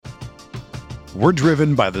We're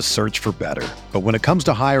driven by the search for better. But when it comes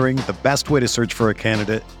to hiring, the best way to search for a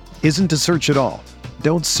candidate isn't to search at all.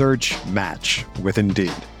 Don't search, match with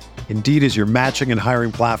Indeed. Indeed is your matching and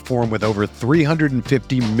hiring platform with over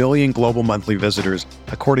 350 million global monthly visitors,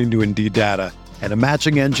 according to Indeed data, and a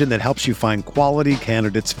matching engine that helps you find quality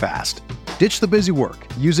candidates fast. Ditch the busy work.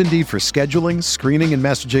 Use Indeed for scheduling, screening, and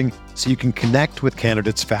messaging so you can connect with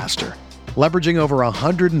candidates faster. Leveraging over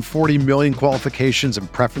 140 million qualifications and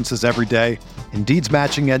preferences every day, Indeed's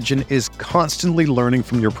matching engine is constantly learning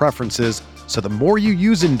from your preferences, so the more you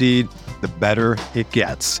use Indeed, the better it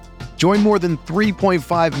gets. Join more than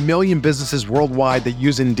 3.5 million businesses worldwide that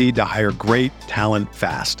use Indeed to hire great talent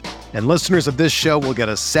fast. And listeners of this show will get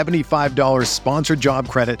a $75 sponsored job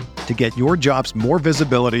credit to get your jobs more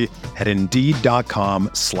visibility at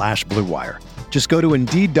Indeed.com/Blue Wire. Just go to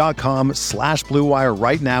Indeed.com/Blue Wire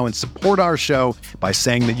right now and support our show by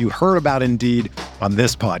saying that you heard about Indeed on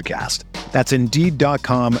this podcast. That's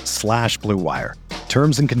Indeed.com/Blue Wire.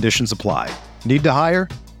 Terms and conditions apply. Need to hire?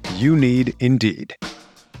 You need Indeed.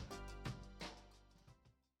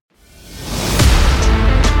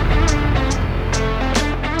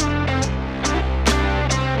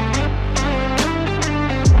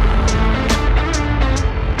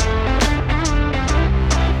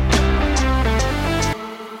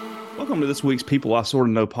 Welcome to this week's People I Sort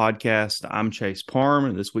of Know podcast. I'm Chase Parham,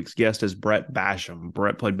 and this week's guest is Brett Basham.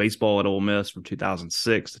 Brett played baseball at Ole Miss from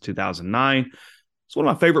 2006 to 2009. It's one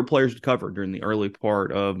of my favorite players to cover during the early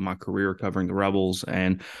part of my career covering the Rebels.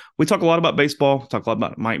 And we talk a lot about baseball, talk a lot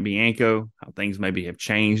about Mike Bianco, how things maybe have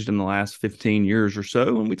changed in the last 15 years or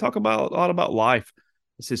so. And we talk a lot about life.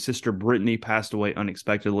 His sister Brittany passed away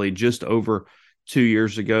unexpectedly just over 2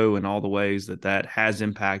 years ago, and all the ways that has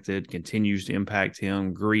impacted, continues to impact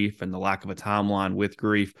him, grief and the lack of a timeline with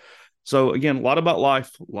grief. So again, a lot about life,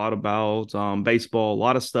 a lot about baseball, a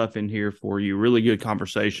lot of stuff in here for you. Really good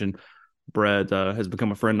conversation. Brett has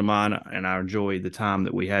become a friend of mine, and I enjoyed the time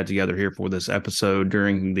that we had together here for this episode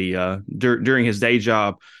during during his day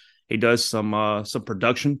job. He does some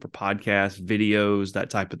production for podcasts, videos, that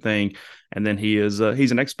type of thing. And then he's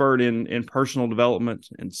an expert in personal development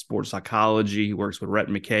and sports psychology. He works with Rhett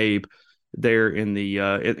McCabe there in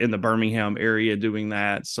the Birmingham area doing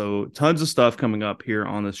that. So tons of stuff coming up here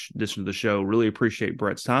on this edition of the show. Really appreciate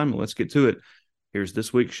Brett's time. Let's get to it. Here's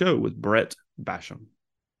this week's show with Brett Basham.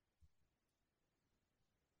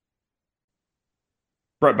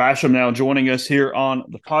 Brett Basham now joining us here on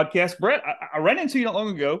the podcast. Brett, I ran into you not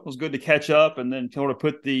long ago. It was good to catch up and then sort of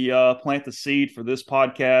put plant the seed for this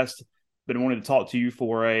podcast. Been wanting to talk to you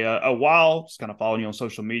for a while, just kind of following you on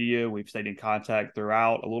social media. We've stayed in contact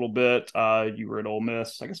throughout a little bit. You were at Ole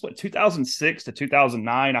Miss, I guess, 2006 to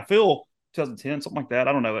 2009? I feel 2010, something like that.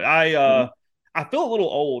 I don't know. I feel a little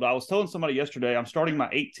old. I was telling somebody yesterday, I'm starting my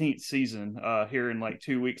 18th season here in like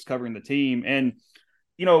 2 weeks covering the team. And,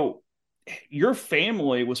 you know, your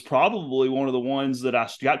family was probably one of the ones that I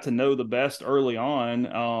got to know the best early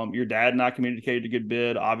on. Your dad and I communicated a good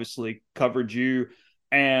bit, obviously covered you.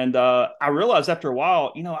 And I realized after a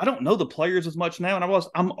while, you know, I don't know the players as much now. And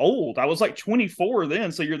I'm old. I was like 24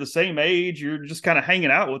 then. So you're the same age. You're just kind of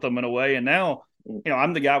hanging out with them in a way. And now, you know,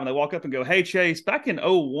 I'm the guy when they walk up and go, "Hey, Chase, back in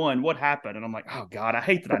 2001, what happened?" And I'm like, "Oh God, I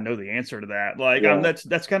hate that I know the answer to that." Like, yeah.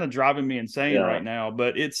 That's kind of driving me insane right now,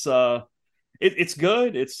 but it's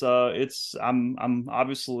good. I'm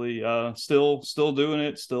obviously still doing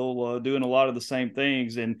it, still doing a lot of the same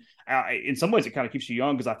things. And in some ways it kind of keeps you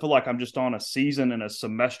young because I feel like I'm just on a season and a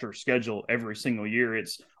semester schedule every single year.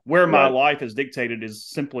 It's where my life is dictated is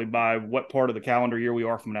simply by what part of the calendar year we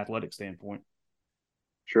are from an athletic standpoint.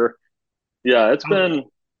 Sure. Yeah,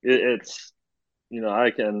 it's, you know, I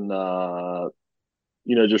can,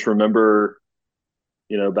 just remember,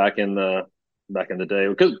 you know, back in the day,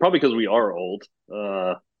 because we are old.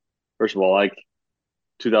 First of all, like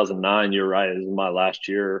 2009, you're right, is my last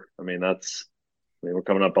year. I mean, we're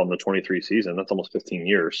coming up on the 23 season. That's almost 15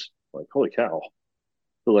 years. Like, holy cow. I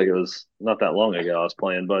feel like it was not that long ago I was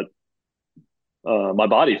playing, but my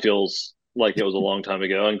body feels like it was a long time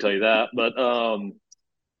ago. I can tell you that. But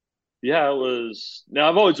yeah, it was. Now,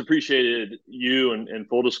 I've always appreciated you, and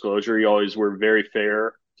full disclosure, you always were very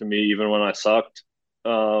fair to me, even when I sucked.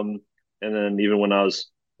 And then even when I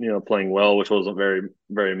was, you know, playing well, which wasn't very,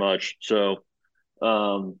 very much. So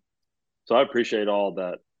I appreciate all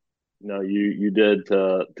that, you know, you did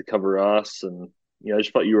to cover us. And, you know, I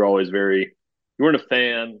just thought you were always you weren't a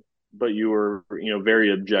fan, but you were, you know,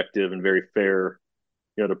 very objective and very fair,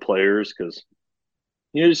 you know, to players. Cause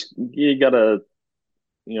you gotta,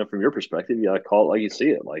 you know, from your perspective, you gotta call it like you see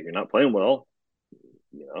it. Like, you're not playing well,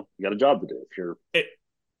 you know, you got a job to do.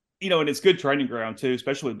 and it's good training ground too,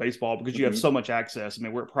 especially with baseball, because you have Mm-hmm. so much access. I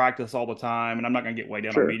mean, we're at practice all the time, and I'm not going to get way down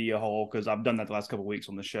on Sure. media hole because I've done that the last couple of weeks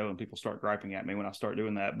on the show, and people start griping at me when I start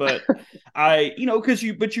doing that. But because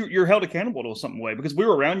you're held accountable to some way, because we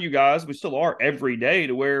were around you guys, we still are every day,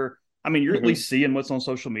 to where, I mean, you're at Mm-hmm. least seeing what's on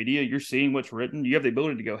social media, you're seeing what's written, you have the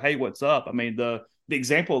ability to go, hey, what's up? I mean, the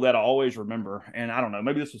example that I always remember, and I don't know,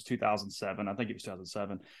 maybe this was 2007, I think it was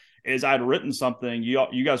 2007, is I'd written something.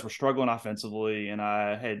 You guys were struggling offensively, and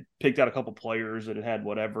I had picked out a couple players that had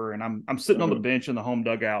whatever, and I'm sitting on the Mm-hmm. bench in the home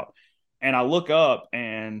dugout, and I look up,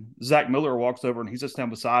 and Zach Miller walks over, and he sits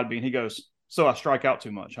down beside me, and he goes, "So I strike out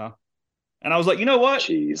too much, huh?" And I was like, you know what?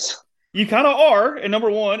 Jeez. You kind of are. And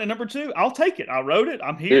number one, and number two, I'll take it. I wrote it.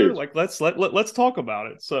 I'm here. Dude, Like let's talk about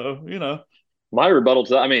it. So my rebuttal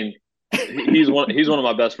to that, I mean, he's one of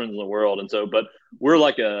my best friends in the world, and so, but we're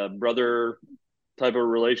like a brother type of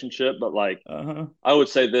relationship. But like, uh-huh. I would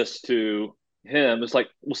say this to him: it's like,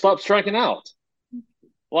 well, stop striking out.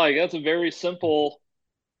 Like, that's a very simple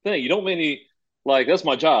thing. You don't really, like, that's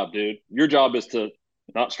my job, dude. Your job is to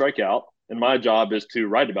not strike out, and my job is to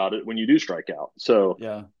write about it when you do strike out. So,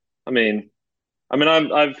 Yeah. I mean,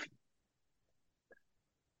 I've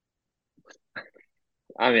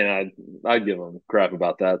I'd give him crap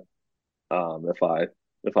about that.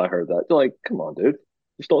 If I heard that, like, come on, dude,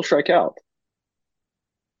 just don't strike out.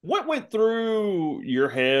 What went through your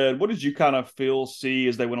head? What did you kind of see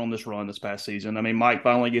as they went on this run this past season? I mean, Mike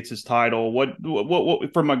finally gets his title. What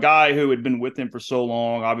from a guy who had been with him for so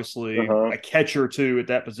long, Uh obviously huh. a catcher too at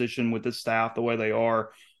that position with this staff the way they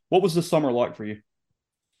are. What was the summer like for you?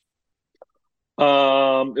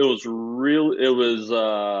 It was real. It was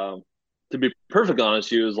to be perfectly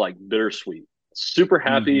honest, it was like bittersweet. Super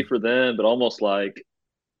happy Mm-hmm. for them, but almost like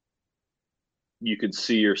you could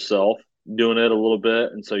see yourself doing it a little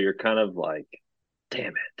bit, and so you're kind of like,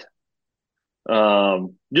 damn it.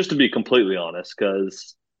 Just to be completely honest,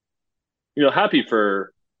 because happy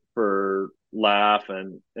for Laugh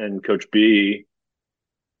and Coach B,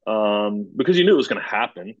 because you knew it was going to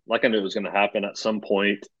happen. Like I knew it was going to happen at some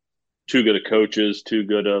point. Too good of coaches, too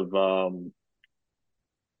good of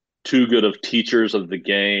teachers of the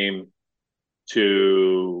game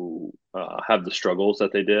to have the struggles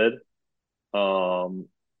that they did. Um,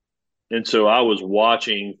 and so I was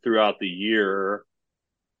watching throughout the year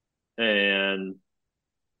and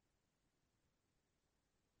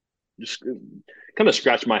just kind of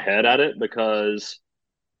scratch my head at it because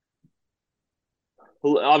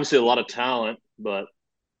obviously a lot of talent, but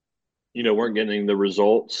weren't getting the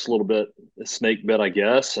results. A little bit snake bit, I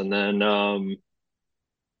guess. And then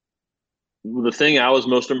the thing I was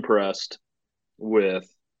most impressed with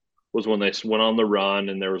was when they went on the run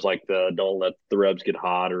and there was like the "don't let the Rebs get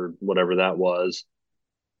hot" or whatever that was.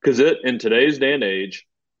 Because it in today's day and age,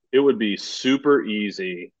 it would be super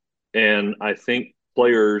easy, and I think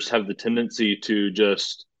players have the tendency to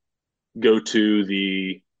just go to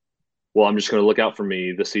the well, I'm just going to look out for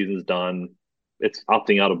me. The season's done. It's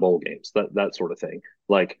opting out of bowl games, that sort of thing.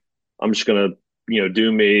 Like I'm just going to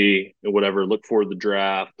do me or whatever, look for the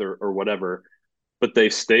draft or whatever. But they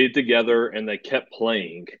stayed together and they kept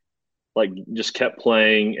playing, like just kept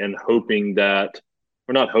playing and hoping that,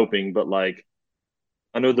 or not hoping, but like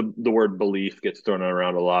I know the word belief gets thrown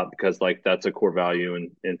around a lot because like that's a core value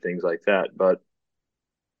and things like that, but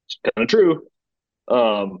it's kind of true.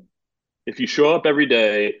 Um, if you show up every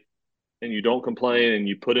day and you don't complain and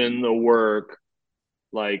you put in the work,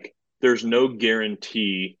 like there's no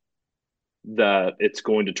guarantee that it's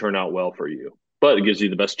going to turn out well for you, but it gives you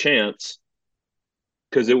the best chance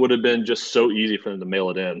because it would have been just so easy for them to mail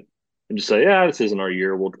it in and just say, yeah, this isn't our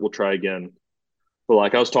year. We'll try again. But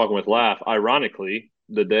like I was talking with Laugh, ironically,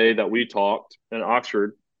 the day that we talked in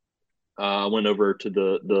Oxford, I went over to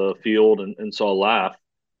the field and saw Laugh,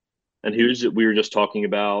 and we were just talking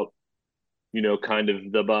about kind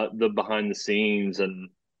of the behind the scenes, and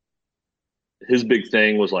his big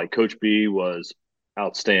thing was like Coach B was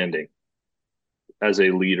outstanding as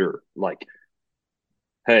a leader. Like,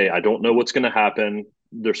 hey, I don't know what's going to happen.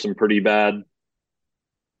 There's some pretty bad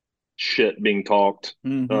shit being talked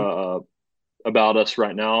Mm-hmm. uh, about us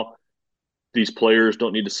right now. These players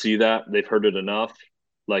don't need to see that. They've heard it enough.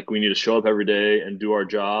 Like we need to show up every day and do our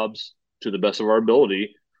jobs to the best of our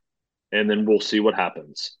ability, and then we'll see what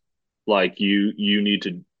happens. Like you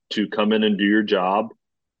need to come in and do your job,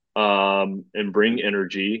 and bring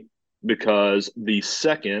energy because the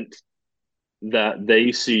second that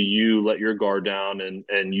they see you let your guard down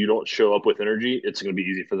and you don't show up with energy, it's going to be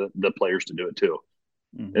easy for the players to do it too.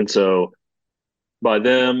 Mm-hmm. And so by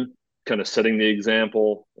them kind of setting the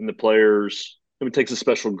example and the players, it takes a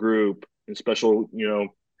special group and special,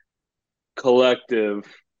 collective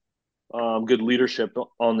good leadership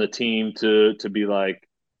on the team to be like,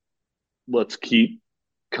 let's keep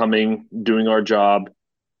coming, doing our job,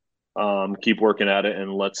 keep working at it,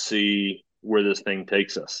 and let's see where this thing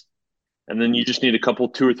takes us. And then you just need a couple,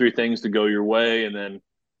 two or three things to go your way, and then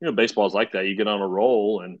baseball's like that. You get on a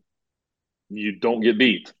roll and you don't get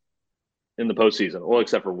beat in the postseason, well,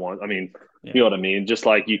 except for one. I mean, Yeah. you know what I mean? Just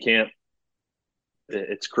like you can't.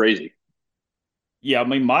 It's crazy. Yeah, I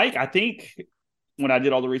mean, Mike, I think when I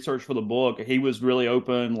did all the research for the book, he was really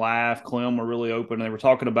open. Laugh, Clem were really open. And they were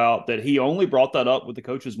talking about that he only brought that up with the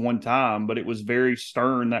coaches one time, but it was very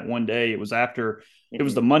stern that one day. It was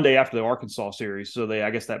the Monday after the Arkansas series. So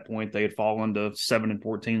I guess that point they had fallen to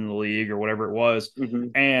 7-14 in the league or whatever it was.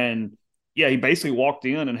 Mm-hmm. And yeah, he basically walked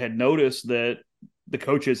in and had noticed that the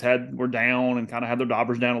coaches were down and kind of had their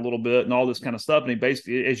daubers down a little bit and all this kind of stuff. And he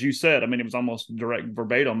basically, as you said, I mean, it was almost direct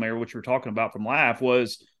verbatim there, what you were talking about from Laugh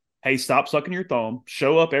was, hey, stop sucking your thumb,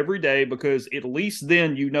 show up every day, because at least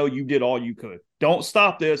then you did all you could. Don't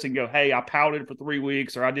stop this and go, hey, I pouted for 3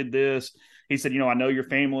 weeks or I did this. He said, I know your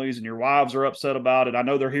families and your wives are upset about it. I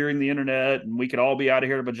know they're hearing the internet and we could all be out of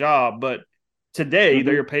here of a job, but today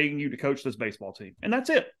they are paying you to coach this baseball team. And that's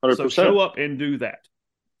it. 100%. So show up and do that.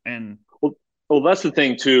 And well, that's the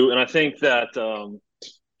thing too. And I think that,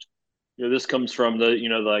 this comes from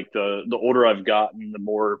the older I've gotten, the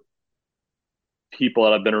more people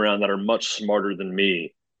that I've been around that are much smarter than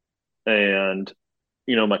me. And,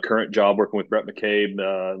 my current job working with Brett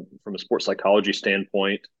McCabe, from a sports psychology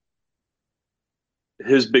standpoint,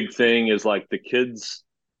 his big thing is like the kids,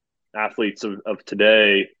 athletes of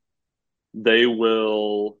today, they're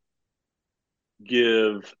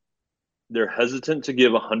hesitant to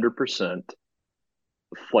give 100%,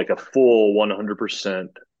 like a full 100%,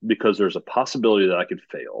 because there's a possibility that I could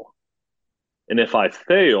fail. And if I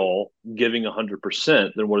fail giving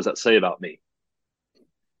 100%, then what does that say about me? It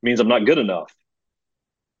means I'm not good enough.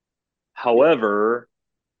 However,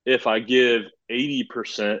 if I give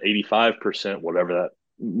 80%, 85%, whatever that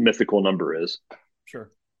mythical number is,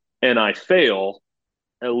 sure, and I fail,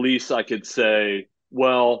 at least I could say,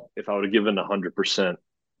 well, if I would have given 100%,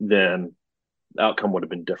 then the outcome would have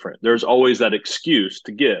been different. There's always that excuse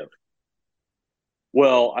to give.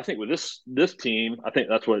 Well, I think with this team, I think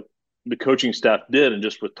that's what the coaching staff did, and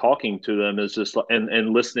just with talking to them is just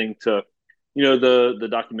and listening to, the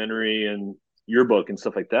documentary and your book and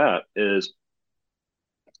stuff like that is,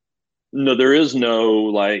 no, there is no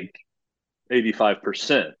like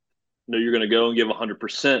 85%. No, you're going to go and give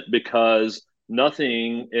 100%, because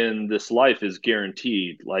nothing in this life is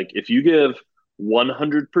guaranteed. Like if you give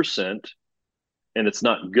 100% and it's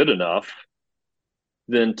not good enough,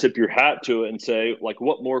 then tip your hat to it and say, like,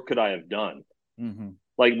 what more could I have done? Mm-hmm.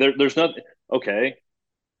 Like there's nothing. Okay,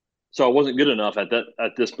 so I wasn't good enough at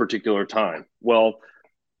this particular time. Well,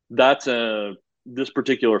 this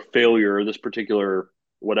particular failure, this particular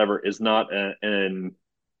whatever is not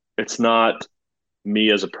it's not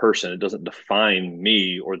me as a person. It doesn't define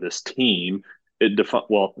me or this team. It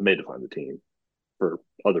may define the team for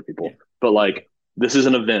other people, yeah. But like this is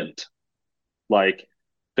an event. Like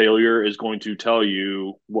failure is going to tell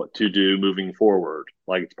you what to do moving forward.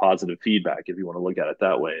 Like it's positive feedback if you want to look at it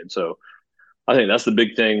that way. And so I think that's the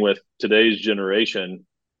big thing with today's generation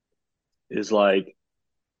is like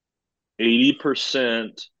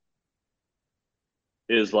 80%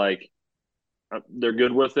 is like they're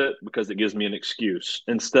good with it because it gives me an excuse,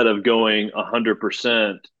 instead of going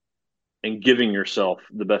 100% and giving yourself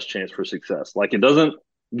the best chance for success. Like it doesn't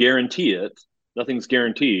guarantee it. Nothing's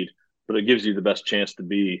guaranteed, but it gives you the best chance to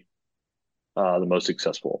be the most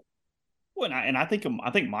successful. Well, and I think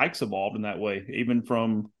Mike's evolved in that way, even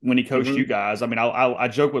from when he coached you guys. I mean, I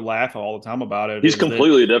joke with Laugh all the time about it. He's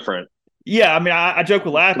completely different. Yeah, I mean, I joke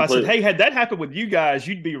with Laugh. Completely. I said, hey, had that happened with you guys,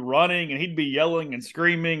 you'd be running and he'd be yelling and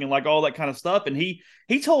screaming and like all that kind of stuff. And he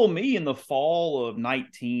told me in the fall of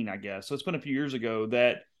 19, I guess, so it's been a few years ago,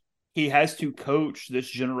 that he has to coach this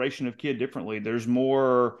generation of kid differently. There's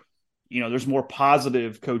more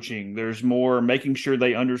positive coaching. There's more making sure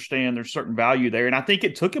they understand there's certain value there. And I think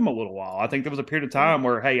it took him a little while. I think there was a period of time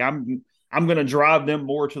where, hey, I'm going to drive them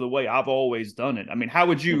more to the way I've always done it. I mean, how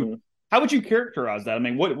would you characterize that? I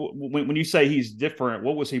mean, when you say he's different,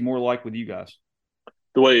 what was he more like with you guys?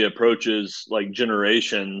 The way he approaches like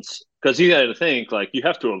generations, because he had to think like you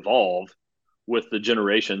have to evolve with the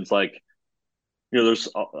generations. Like, there's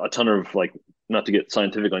a ton of like, not to get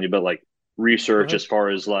scientific on you, but like research as far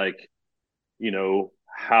as like,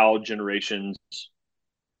 how generations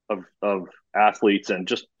of athletes and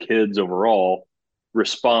just kids overall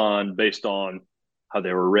respond based on how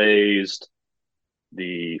they were raised,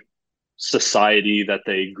 the society that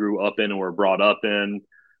they grew up in and were brought up in,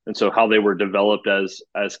 and so how they were developed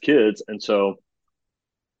as kids. And so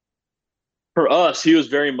for us, he was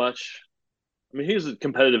very much, I mean, he was a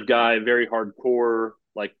competitive guy, very hardcore,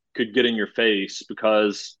 like could get in your face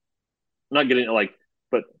because not getting like,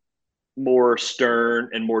 but more stern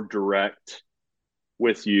and more direct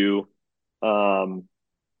with you.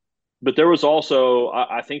 But there was also,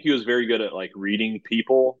 I think he was very good at like reading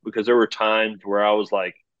people, because there were times where I was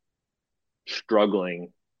like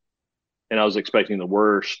struggling and I was expecting the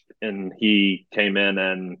worst. And he came in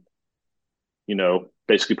and,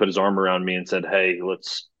 basically put his arm around me and said, "Hey,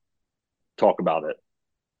 let's talk about it."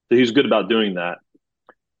 So he was good about doing that.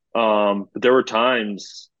 But there were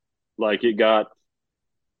times like it got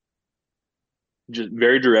just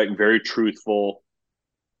very direct, very truthful,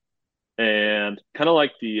 and kind of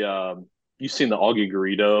like you've seen the Augie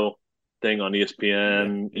Garrido thing on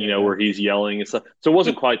ESPN, where he's yelling and stuff. So it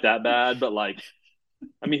wasn't quite that bad, but like,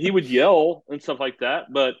 I mean, he would yell and stuff like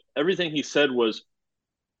that, but everything he said was,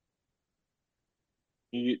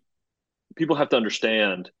 people have to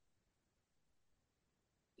understand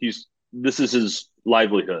this is his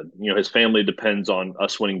livelihood. His family depends on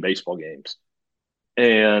us winning baseball games.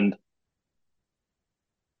 And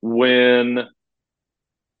when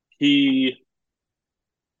he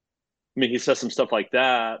says some stuff like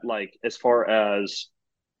that, like as far as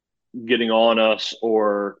getting on us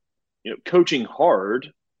or, coaching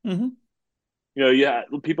hard, mm-hmm.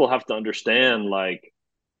 People have to understand, like,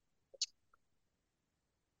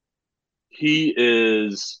 he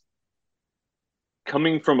is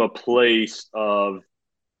coming from a place of,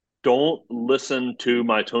 don't listen to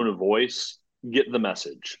my tone of voice, get the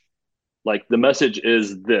message. Like, the message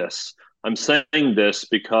is this. I'm saying this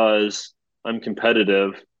because I'm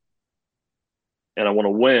competitive and I want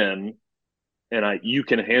to win, and you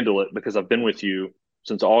can handle it because I've been with you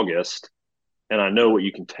since August and I know what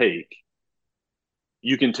you can take.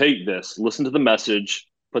 You can take this, listen to the message,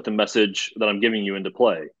 put the message that I'm giving you into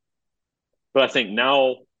play. But I think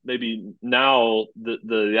maybe now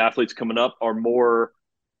the athletes coming up are more,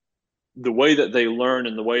 the way that they learn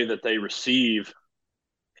and the way that they receive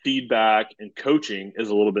feedback and coaching is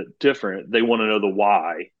a little bit different. They want to know the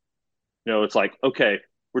why. It's like, okay,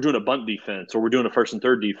 we're doing a bunt defense or we're doing a first and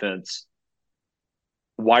third defense.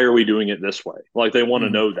 Why are we doing it this way? Like, they want to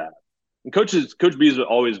know that. And Coach B's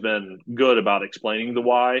always been good about explaining the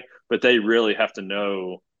why, but they really have to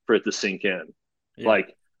know for it to sink in. Yeah.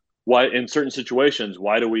 Like, why in certain situations,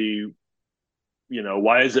 why is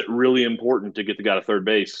it really important to get the guy to third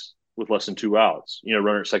base with less than 2 outs?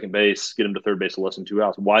 Runner at second base, get him to third base with less than 2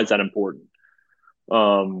 outs. Why is that important?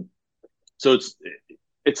 So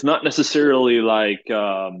it's not necessarily like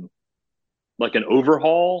an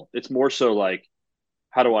overhaul. It's more so like,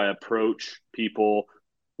 how do I approach people?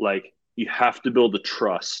 Like, you have to build the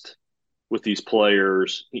trust with these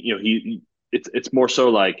players. It's more so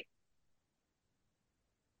like,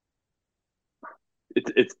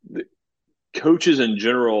 it's coaches in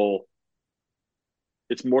general.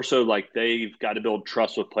 It's more so like they've got to build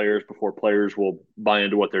trust with players before players will buy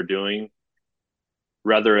into what they're doing,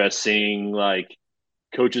 rather as seeing like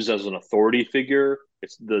coaches as an authority figure.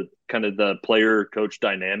 It's the kind of the player coach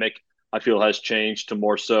dynamic, I feel, has changed to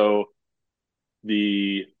more so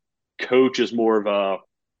the coach is more of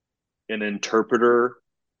an interpreter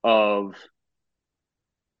of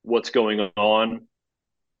what's going on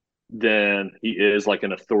than he is like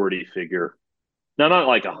an authority figure. Now, not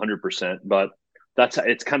like 100%, but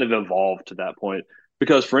it's kind of evolved to that point.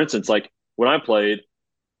 Because, for instance, like when I played,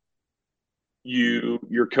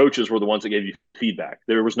 your coaches were the ones that gave you feedback.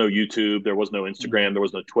 There was no YouTube, there was no Instagram, there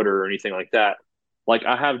was no Twitter or anything like that. Like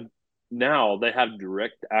they have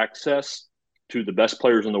direct access to the best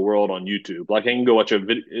players in the world on YouTube. Like, I can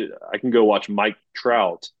go watch Mike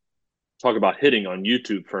Trout talk about hitting on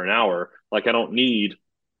YouTube for an hour. Like, I don't need,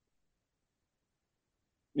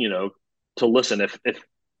 to listen. If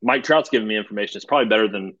Mike Trout's giving me information, it's probably better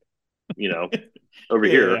than, over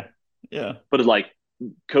here. Yeah. But it's like,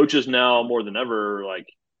 coaches now more than ever, like,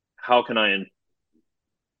 how can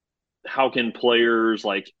players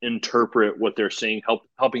like interpret what they're seeing,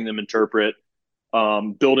 helping them interpret,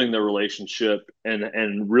 building their relationship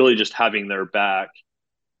and really just having their back,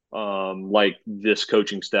 like this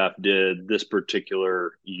coaching staff did this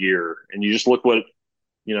particular year. And you just look what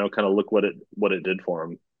it did for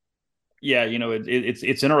them. Yeah,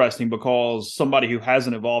 it's interesting because somebody who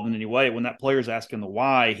hasn't evolved in any way, when that player's asking the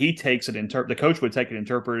why, he takes it the coach would take it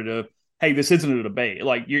interpreted of, hey, this isn't a debate.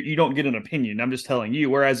 Like you don't get an opinion. I'm just telling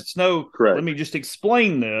you. Whereas it's no, let Correct. me just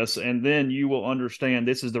explain this, and then you will understand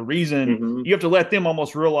this is the reason. Mm-hmm. You have to let them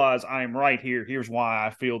almost realize I am right here. Here's why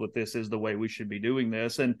I feel that this is the way we should be doing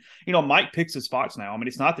this. And Mike picks his spots now. I mean,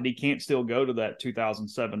 it's not that he can't still go to that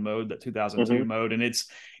 2007 mode, that 2002 Mm-hmm. mode, and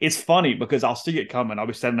it's funny because I'll see it coming. I'll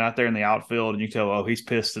be standing out there in the outfield, and you tell, oh, he's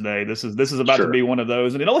pissed today. This is about to Sure. be one of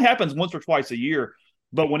those, and it only happens once or twice a year.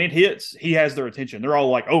 But when it hits, he has their attention. They're all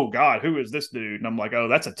like, "Oh God, who is this dude?" And I'm like, "Oh,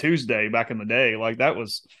 that's a Tuesday back in the day. Like that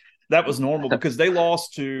was normal because they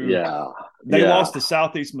lost to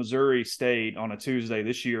Southeast Missouri State on a Tuesday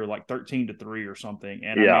this year, like 13-3 or something.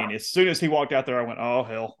 And I mean, as soon as he walked out there, I went, "Oh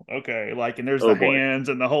hell, okay." Like, and there's the boy. hands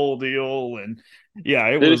and the whole deal, and yeah,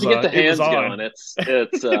 it Dude, was. if you get the hands going, it's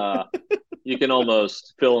you can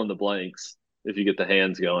almost fill in the blanks if you get the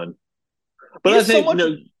hands going. But I think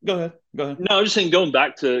Go ahead. No, I'm just saying, going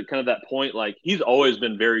back to kind of that point, like he's always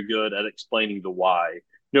been very good at explaining the why.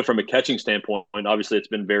 From a catching standpoint, obviously it's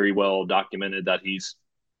been very well documented that he's,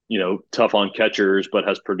 tough on catchers, but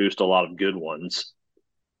has produced a lot of good ones.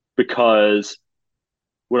 Because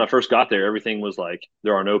when I first got there, everything was like,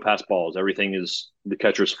 there are no pass balls. Everything is the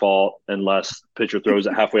catcher's fault unless pitcher throws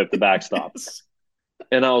it halfway up the backstop.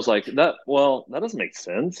 And I was like, that doesn't make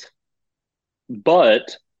sense.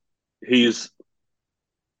 But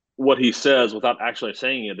what he says without actually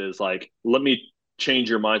saying it is like, let me change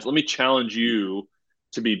your minds. Let me challenge you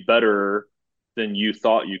to be better than you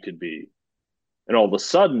thought you could be. And all of a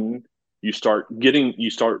sudden you start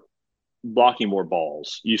blocking more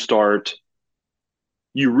balls. You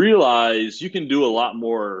realize you can do a lot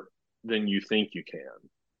more than you think you can.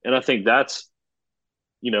 And I think that's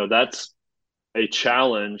a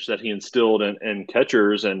challenge that he instilled in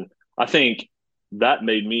catchers. And I think that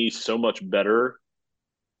made me so much better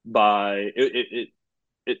it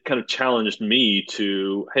kind of challenged me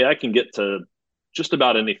to, hey, I can get to just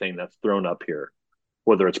about anything that's thrown up here,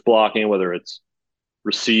 whether it's blocking, whether it's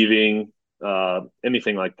receiving,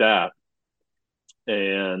 anything like that.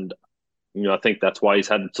 And I think that's why he's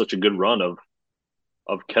had such a good run of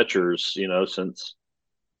catchers, since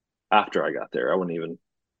after I got there. I wouldn't even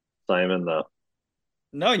say I'm in the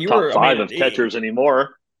top five of catchers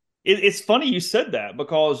anymore. It's funny you said that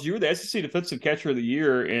because you were the SEC Defensive Catcher of the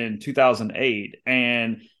Year in 2008.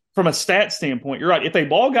 And from a stat standpoint, you're right. If a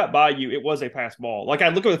ball got by you, it was a pass ball. Like I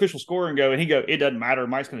look at the official score and go, it doesn't matter.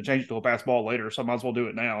 Mike's going to change it to a pass ball later, so I might as well do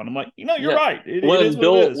it now. And I'm like, you're right. When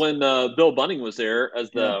Bill Bunning was there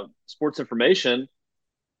as the sports information,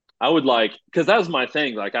 I would because that was my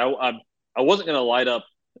thing. Like I wasn't going to light up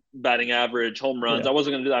batting average, home runs. I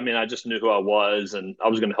wasn't going to do that. I mean, I just knew who I was, and I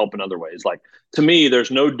was going to help in other ways. Like, to me,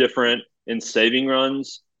 there's no different in saving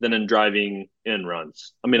runs than in driving in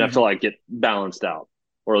runs. I mean, I feel like it balanced out,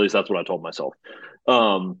 or at least that's what I told myself.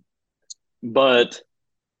 But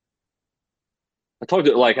I talked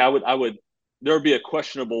to, like, there would be a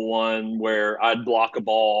questionable one where I'd block a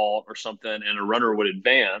ball or something and a runner would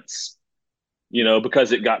advance,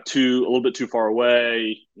 because it got a little bit too far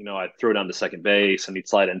away. I'd throw down to second base and he'd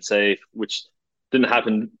slide in safe, which didn't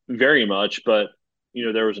happen very much, but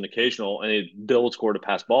there was an occasional, and Bill would score a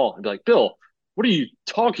pass ball. I'd be like, Bill, what are you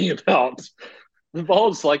talking about? The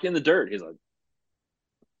ball's like in the dirt. He's like,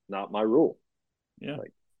 not my rule. Yeah.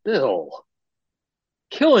 Like, Bill,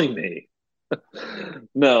 killing me.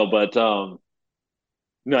 No, but no,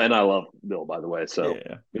 and I love Bill, by the way. So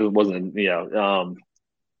it wasn't,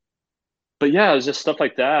 but yeah, it was just stuff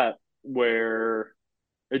like that where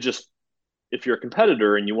if you're a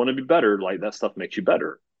competitor and you want to be better, like that stuff makes you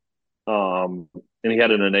better. And he had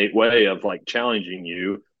an innate way of like challenging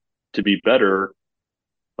you to be better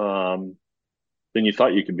than you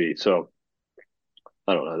thought you could be. So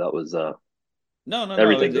I don't know. That was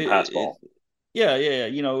everything's a pass ball. Yeah.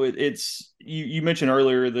 It's you mentioned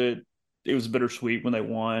earlier that it was bittersweet when they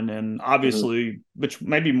won, and obviously, which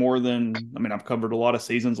maybe more than, I mean, I've covered a lot of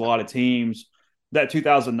seasons, a lot of teams. That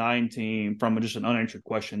 2009 team, from just an unanswered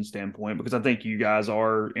question standpoint, because I think you guys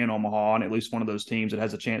are in Omaha and at least one of those teams that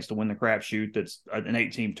has a chance to win the crapshoot. That's an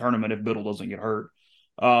 8-team tournament if Biddle doesn't get hurt.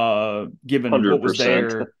 Given 100%. What was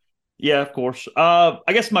there, yeah, of course. I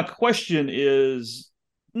guess my question is,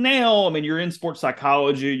 now, I mean, you're in sports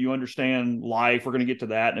psychology, you understand life. We're going to get to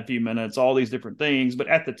that in a few minutes, all these different things. But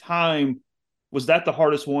at the time, was that the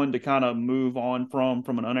hardest one to kind of move on from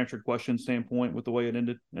an unanswered question standpoint with the way it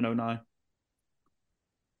ended in 2009?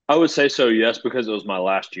 I would say so, yes, because it was my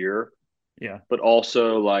last year. Yeah. But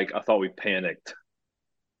also, like, I thought we panicked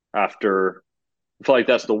after. I feel like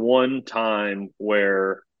that's the one time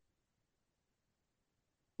where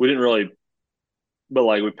we didn't really, but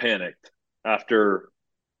like we panicked after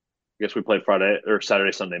guess we played Friday or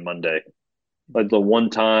Saturday, Sunday, Monday. Like the one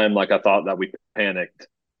time, like I thought that we panicked,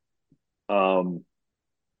 um,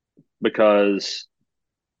 because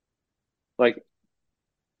like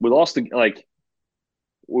we lost the like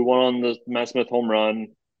we won on the Matt Smith home run,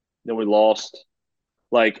 then we lost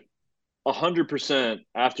like 100%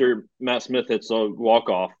 after Matt Smith hits a walk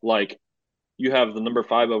off. Like you have the number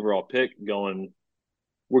 5 overall pick going,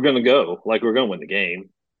 we're gonna go, like we're gonna win the game,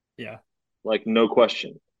 Yeah. like no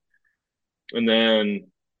question. And then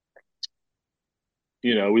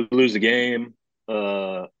we lose the game,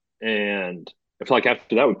 and I feel like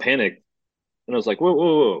after that we panicked, and I was like, whoa,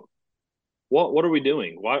 whoa, whoa, what are we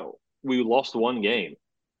doing? Why we lost one game?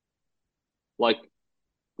 Like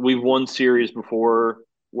we've won series before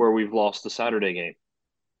where we've lost the Saturday game.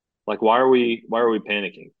 Like why are we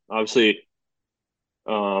panicking? Obviously,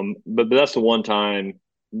 but that's the one time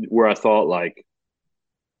where I thought like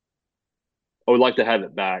I would like to have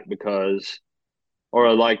it back because, or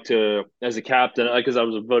I'd like to as a captain because I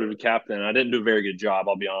was voted a captain. I didn't do a very good job.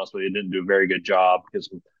 I'll be honest with you, I didn't do a very good job because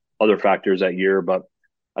of other factors that year, but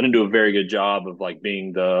I didn't do a very good job of like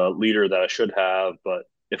being the leader that I should have. But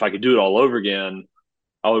if I could do it all over again,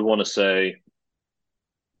 I would want to say,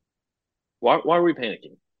 why are we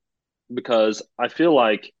panicking? Because I feel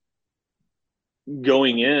like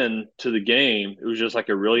going in to the game, it was just like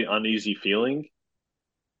a really uneasy feeling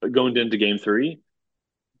going into game 3.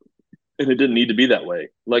 And it didn't need to be that way.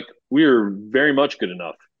 Like we were very much good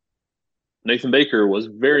enough. Nathan Baker was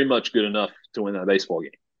very much good enough to win that baseball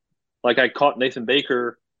game. Like I caught Nathan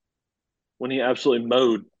Baker when he absolutely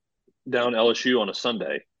mowed down LSU on a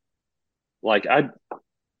Sunday. Like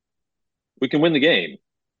we can win the game.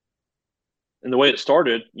 And the way it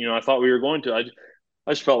started, I thought we were going to. I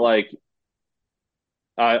just felt like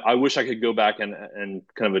I wish I could go back and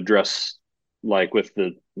kind of address like with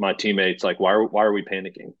my teammates, like why are we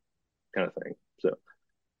panicking, kind of thing. So,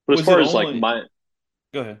 but as far as like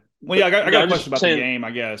go ahead. Well, but, yeah, I got I'm a question just about saying, the game,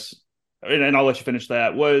 I guess, and I'll let you finish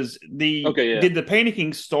that. Okay, yeah. Did the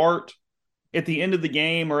panicking start at the end of the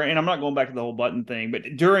game, and I'm not going back to the whole button thing, but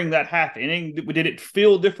during that half inning, did it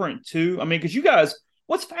feel different too? I mean, because you guys,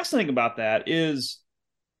 what's fascinating about that is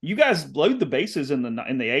you guys load the bases in the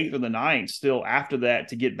 8th or the 9th still after that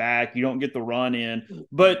to get back. You don't get the run in.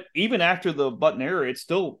 But even after the button error, it's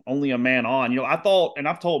still only a man on. I thought, and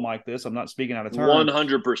I've told Mike this, I'm not speaking out of turn.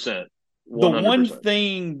 100%. The one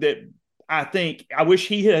thing that I think I wish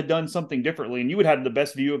he had done something differently, and you would have the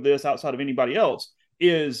best view of this outside of anybody else,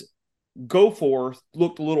 is Goforth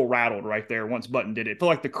looked a little rattled right there once Button did it. It felt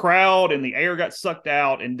like the crowd and the air got sucked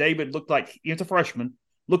out, and David looked like he's a freshman.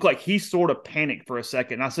 Looked like he sort of panicked for a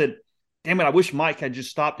second. And I said, damn it, I wish Mike had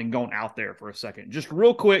just stopped and gone out there for a second. Just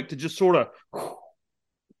real quick to just sort of.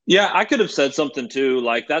 Yeah, I could have said something too.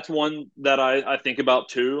 Like that's one that I think about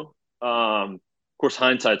too. Of course,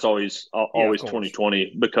 hindsight's always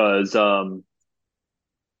 2020 because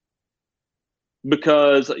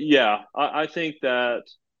yeah, I think that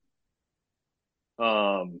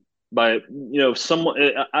by someone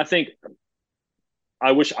I think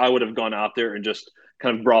I wish I would have gone out there and just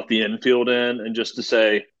kind of brought the infield in and just to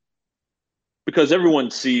say, because everyone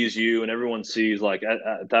sees you and everyone sees like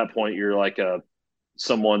at that point you're like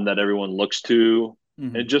someone that everyone looks to,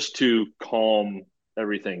 and just to calm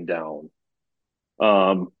everything down,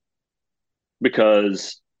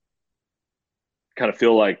 because I kind of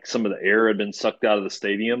feel like some of the air had been sucked out of the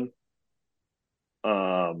stadium.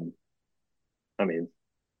 I mean,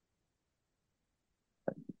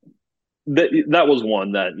 that was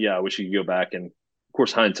one that I wish you could go back and, of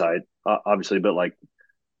course, hindsight, obviously, but like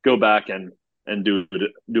go back and do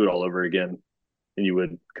it all over again, and you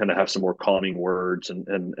would kind of have some more calming words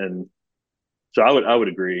and so I would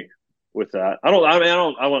agree with that. I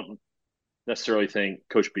won't necessarily think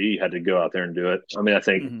Coach B had to go out there and do it. I mean, I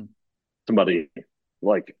think somebody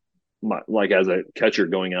like as a catcher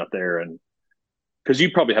going out there, and because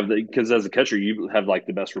you probably have because as a catcher you have like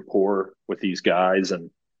the best rapport with these guys, and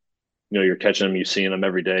you're catching them, you're seeing them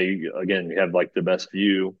every day. You have like the best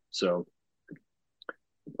view. So,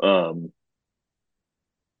 but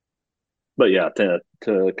yeah, to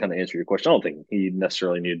kind of answer your question, I don't think he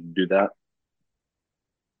necessarily needed to do that.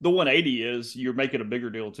 The 180 is you're making a bigger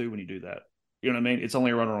deal too when you do that. You know what I mean? It's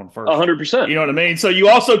only a runner on first. 100%. You know what I mean? So you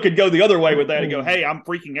also could go the other way with that and go, hey, I'm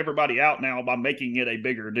freaking everybody out now by making it a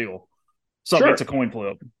bigger deal. Something that's a coin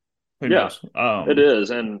flip. Who knows? It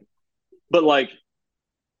is. But like,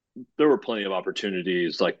 there were plenty of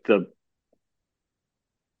opportunities. Like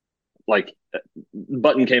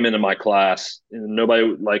Button came into my class and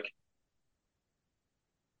nobody like,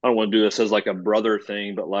 I don't want to do this as like a brother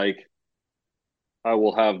thing, but like I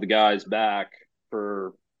will have the guys back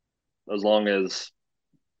for as long as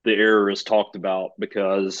the error is talked about,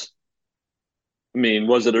 because I mean,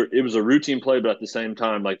 it was a routine play, but at the same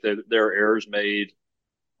time, like there are errors made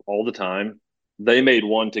all the time. They made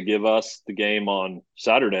one to give us the game on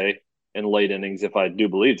Saturday in late innings, if I do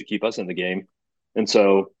believe, to keep us in the game. And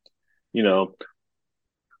so, you know,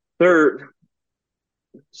 they're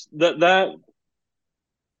that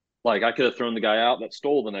like I could have thrown the guy out that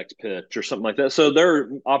stole the next pitch or something like that. So there are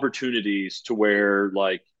opportunities to where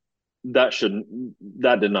like that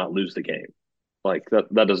did not lose the game. Like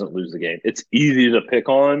that doesn't lose the game. It's easy to pick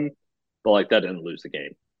on, but like that didn't lose the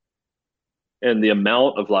game. And the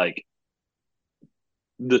amount of like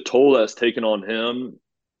the toll that's taken on him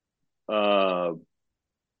uh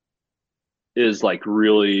is like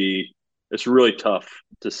really, it's really tough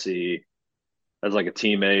to see as like a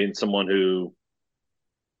teammate and someone who,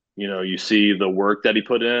 you see the work that he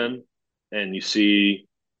put in, and you see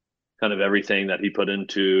kind of everything that he put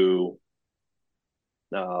into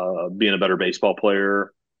being a better baseball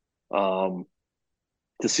player. Um,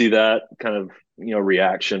 to see that kind of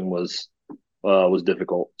reaction was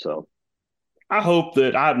difficult. So I hope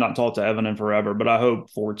that I have not talked to Evan in forever, but I hope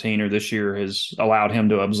 14 or this year has allowed him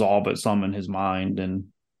to absolve it some in his mind and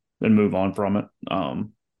then move on from it.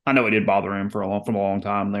 I know it did bother him from a long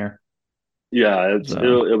time there. yeah,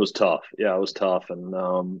 So it was tough. Yeah, it was tough,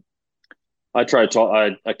 and I try to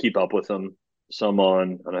talk. I keep up with him some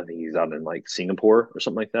on, and I think he's out in like Singapore or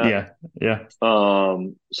something like that. yeah, yeah.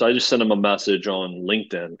 So I just sent him a message on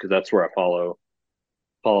LinkedIn because that's where I follow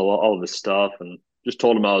all of his stuff, and just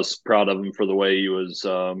told him I was proud of him for the way he was,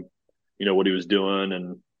 what he was doing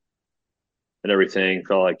and everything.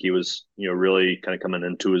 Felt like he was, really kind of coming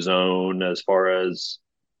into his own as far as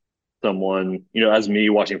someone, as me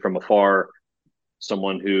watching from afar,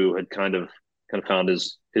 someone who had kind of found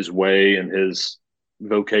his way and his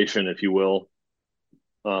vocation, if you will.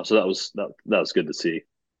 So that was good to see.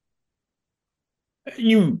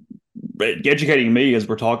 You educating me as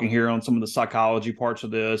we're talking here on some of the psychology parts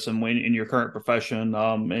of this, and when in your current profession,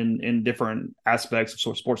 in different aspects of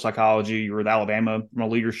sort of sports psychology, you were with Alabama from a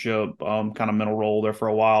leadership kind of mental role there for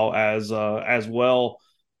a while as well.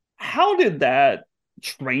 How did that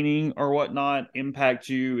training or whatnot impact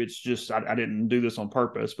you? It's just I didn't do this on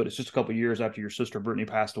purpose, but it's just a couple of years after your sister Brittany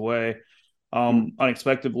passed away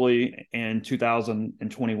unexpectedly in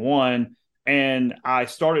 2021. And I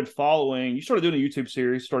started following, you started doing a YouTube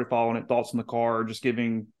series, started following it, Thoughts in the Car, just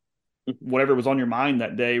giving whatever was on your mind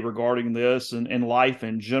that day regarding this and life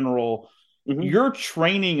in general. Mm-hmm. Your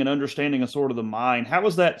training and understanding of sort of the mind, how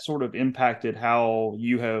has that sort of impacted how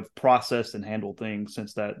you have processed and handled things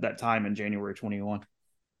since that time in January 21?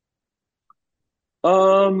 I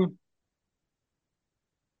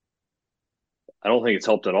don't think it's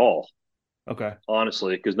helped at all, Okay.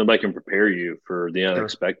 honestly, because nobody can prepare you for the Sure.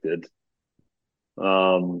 unexpected.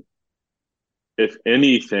 Um, if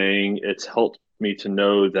anything, it's helped me to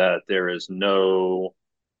know that there's no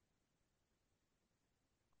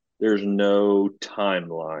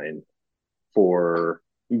timeline for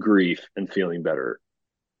grief and feeling better.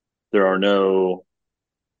 There are no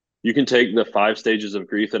You can take the 5 stages of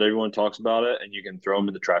grief that everyone talks about it and you can throw them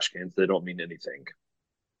in the trash cans. They don't mean anything.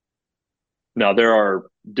 Now there are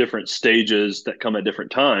different stages that come at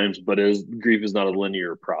different times, but grief is not a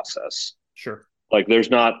linear process. Sure. Like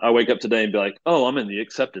there's not, I wake up today and be like, oh, I'm in the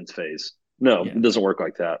acceptance phase. No, Yeah. it doesn't work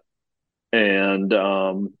like that. And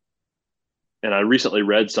I recently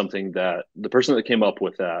read something that the person that came up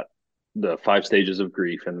with that, the 5 stages of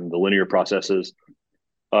grief and the linear processes,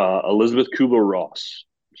 Elizabeth Kubler-Ross.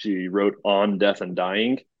 She wrote On Death and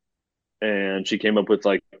Dying, and she came up with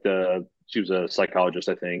she was a psychologist,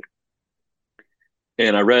 I think.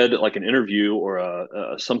 And I read like an interview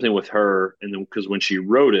or something with her, and then because when she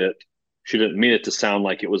wrote it, she didn't mean it to sound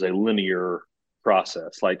like it was a linear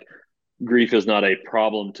process. Like grief is not a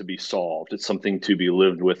problem to be solved; it's something to be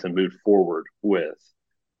lived with and moved forward with.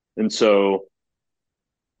 And so,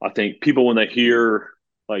 I think people when they hear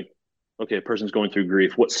like, okay, a person's going through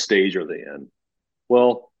grief, what stage are they in?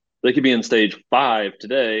 Well, they could be in stage 5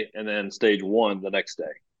 today and then stage 1 the next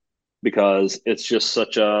day, because it's just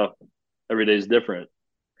every day is different.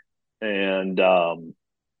 And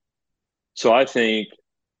so I think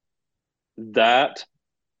that,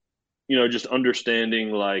 just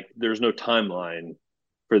understanding like there's no timeline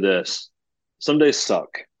for this. Some days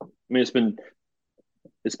suck. I mean,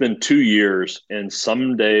 it's been 2 years, and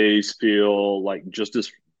some days feel like just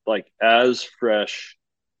as fresh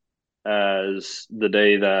as the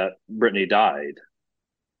day that Brittany died.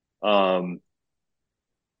 Um,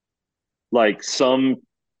 like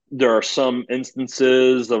there are some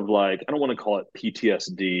instances of like, I don't want to call it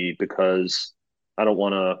PTSD because I don't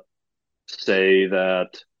want to say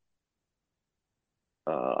that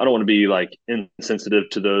I don't want to be like insensitive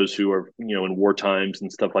to those who are, in war times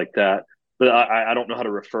and stuff like that, but I don't know how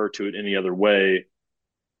to refer to it any other way.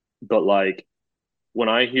 But like when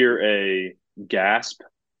I hear a gasp,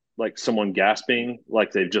 like someone gasping,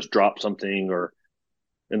 like they've just dropped something,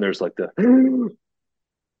 and there's like the,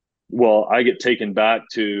 well, I get taken back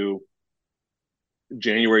to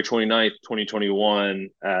January 29th, 2021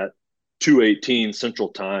 at 2:18 Central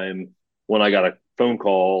Time when I got a phone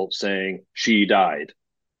call saying she died.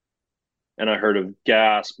 And I heard a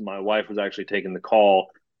gasp. My wife was actually taking the call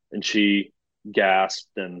and she gasped.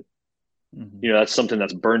 And, that's something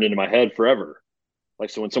that's burned into my head forever. Like,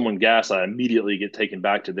 so when someone gasps, I immediately get taken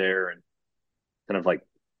back to there and kind of like, I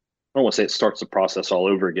don't want to say it starts the process all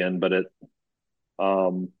over again, but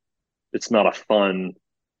it's not a fun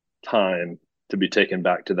time to be taken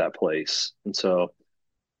back to that place. And so,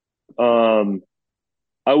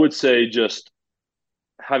 I would say just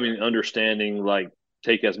having understanding, like,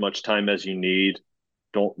 take as much time as you need.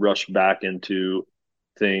 Don't rush back into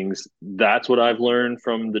things. That's what I've learned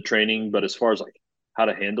from the training. But as far as like how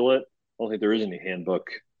to handle it, I don't think there is any handbook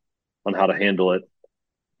on how to handle it.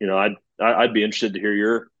 I'd be interested to hear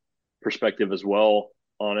your perspective as well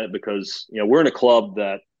on it, because, we're in a club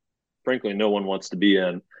that frankly no one wants to be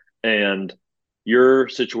in. And your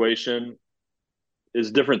situation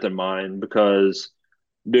is different than mine because,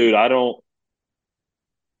 dude, I'm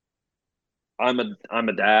a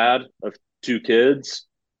dad of 2 kids,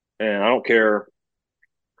 and I don't care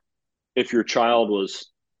if your child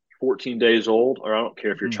was 14 days old, or I don't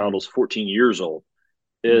care if your child was 14 years old.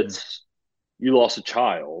 It's you lost a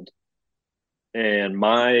child, and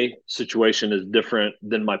my situation is different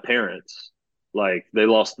than my parents. Like they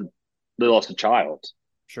lost a child.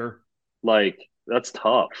 Sure. Like that's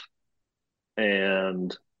tough.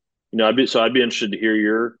 And I'd be interested to hear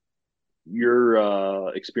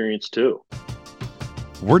your experience too.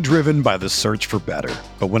 We're driven by the search for better.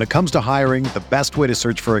 But when it comes to hiring, the best way to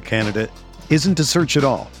search for a candidate isn't to search at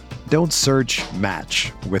all. Don't search,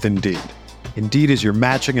 match with Indeed. Indeed is your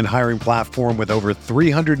matching and hiring platform with over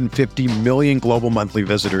 350 million global monthly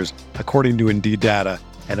visitors, according to Indeed data,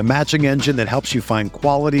 and a matching engine that helps you find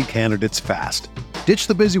quality candidates fast. Ditch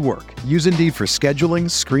the busy work. Use Indeed for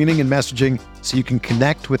scheduling, screening, and messaging so you can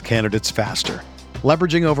connect with candidates faster.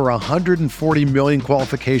 Leveraging over 140 million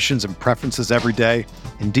qualifications and preferences every day,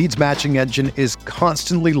 Indeed's matching engine is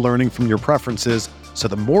constantly learning from your preferences, so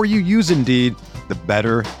the more you use Indeed, the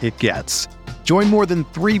better it gets. Join more than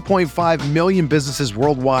 3.5 million businesses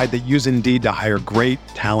worldwide that use Indeed to hire great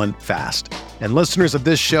talent fast. And listeners of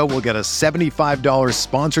this show will get a $75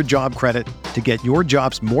 sponsored job credit to get your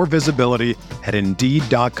jobs more visibility at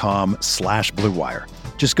Indeed.com/Blue Wire.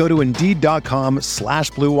 Just go to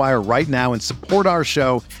Indeed.com/Blue Wire right now and support our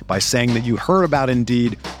show by saying that you heard about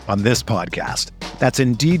Indeed on this podcast. That's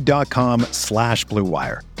Indeed.com/Blue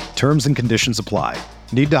Wire. Terms and conditions apply.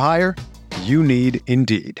 Need to hire? You need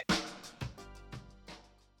Indeed.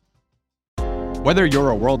 Whether you're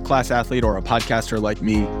a world-class athlete or a podcaster like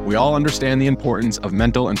me, we all understand the importance of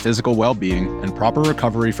mental and physical well-being and proper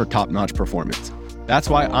recovery for top-notch performance. That's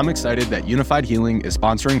why I'm excited that Unified Healing is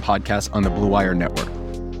sponsoring podcasts on the Blue Wire Network.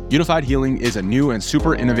 Unified Healing is a new and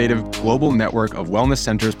super innovative global network of wellness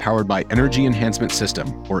centers powered by Energy Enhancement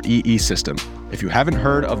System, or EE System. If you haven't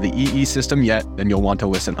heard of the EE System yet, then you'll want to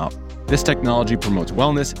listen up. This technology promotes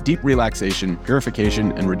wellness, deep relaxation,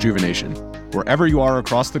 purification, and rejuvenation. Wherever you are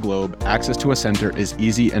across the globe, access to a center is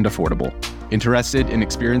easy and affordable. Interested in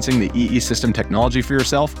experiencing the EE System technology for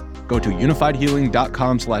yourself? Go to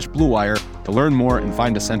unifiedhealing.com/Blue Wire to learn more and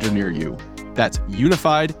find a center near you. That's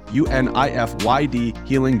unified, UNIFYD,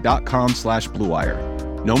 healing.com/Blue Wire.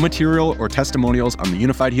 No material or testimonials on the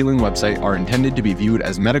Unified Healing website are intended to be viewed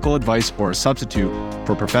as medical advice or a substitute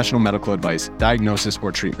for professional medical advice, diagnosis,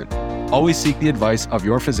 or treatment. Always seek the advice of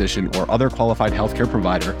your physician or other qualified healthcare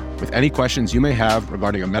provider with any questions you may have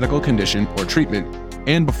regarding a medical condition or treatment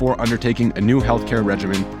and before undertaking a new healthcare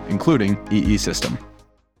regimen, including EE System.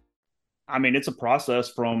 I mean, it's a process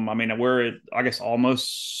from, we're at, I guess,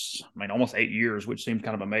 almost 8 years, which seems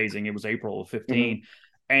kind of amazing. It was April of 15.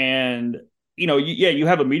 And, you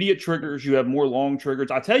have immediate triggers. You have more long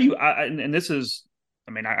triggers. I tell you, and this is,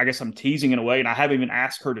 I guess I'm teasing in a way, and I haven't even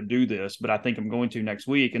asked her to do this, but I think I'm going to next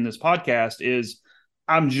week in this podcast is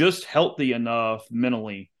I'm just healthy enough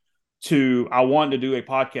mentally I wanted to do a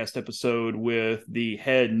podcast episode with the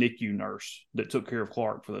head NICU nurse that took care of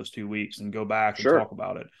Clark for those 2 weeks and go back and talk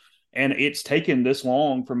about it. And it's taken this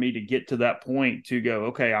long for me to get to that point to go,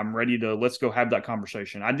 okay, I'm ready to, let's go have that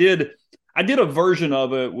conversation. I I did a version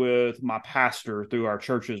of it with my pastor through our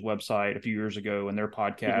church's website a few years ago in their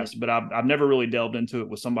podcast, but I've never really delved into it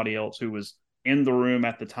with somebody else who was in the room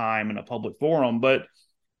at the time in a public forum. But,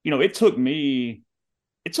 it took me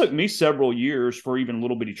several years for even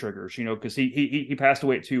little bitty triggers, because he passed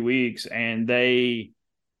away at 2 weeks, and he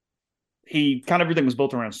kind of everything was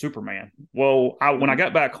built around Superman. Well, when I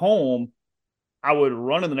got back home, I would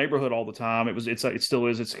run in the neighborhood all the time. It still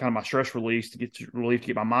is. It's kind of my stress release to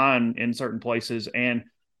get my mind in certain places. And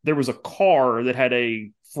there was a car that had a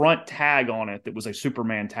front tag on it that was a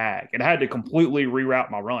Superman tag. And I had to completely reroute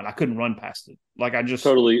my run. I couldn't run past it. Like I just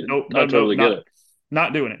totally not doing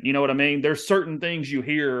it. You know what I mean? There's certain things you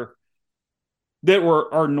hear that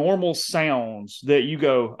are normal sounds that you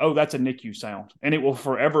go, oh, that's a NICU sound. And it will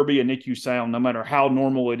forever be a NICU sound, no matter how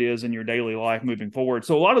normal it is in your daily life moving forward.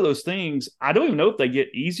 So a lot of those things, I don't even know if they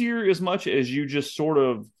get easier as much as you just sort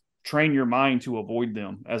of train your mind to avoid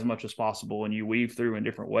them as much as possible. And you weave through in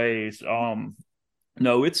different ways.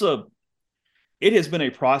 No, it has been a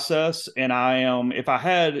process, and I'm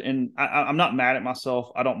not mad at myself.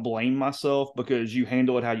 I don't blame myself, because you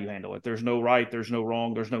handle it how you handle it. There's no right, there's no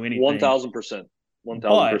wrong, there's no anything. 1,000%.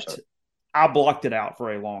 But I blocked it out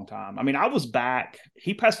for a long time. I mean, I was back.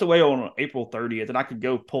 He passed away on April 30th, and I could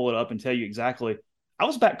go pull it up and tell you exactly. I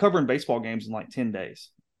was back covering baseball games in like 10 days.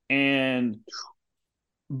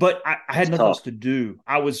 But I had nothing else to do.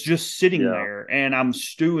 I was just sitting there, and I'm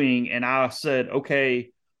stewing, and I said, okay,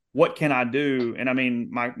 what can I do? And I mean,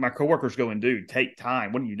 my coworkers go, and dude, take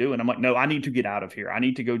time. What are you doing? I'm like, no, I need to get out of here. I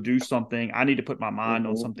need to go do something. I need to put my mind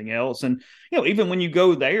on something else. And, even when you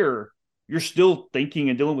go there, you're still thinking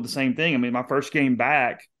and dealing with the same thing. I mean, my first game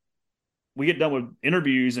back, we get done with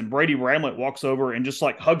interviews, and Brady Bramlett walks over and just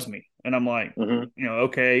like hugs me. And I'm like,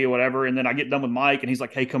 okay, whatever. And then I get done with Mike, and he's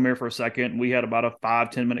like, hey, come here for a second. And we had about a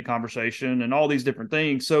 5-10 minute conversation and all these different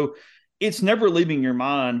things. So it's never leaving your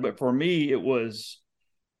mind. But for me, it was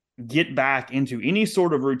get back into any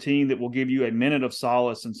sort of routine that will give you a minute of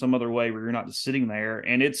solace in some other way where you're not just sitting there.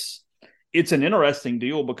 And it's an interesting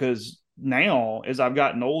deal, because now, as I've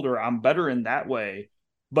gotten older, I'm better in that way.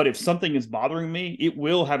 But if something is bothering me, it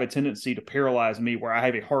will have a tendency to paralyze me, where I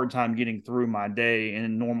have a hard time getting through my day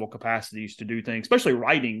in normal capacities to do things, especially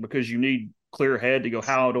writing, because you need clear head to go,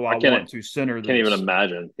 how do I want to center this? Can't even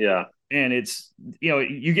imagine. Yeah. And it's,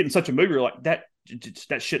 you get in such a mood, you're like, that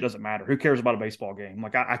shit doesn't matter. Who cares about a baseball game?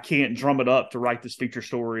 Like I can't drum it up to write this feature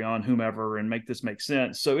story on whomever and make this make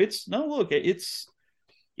sense. So it's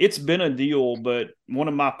been a deal, but one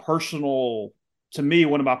of my personal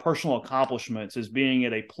accomplishments is being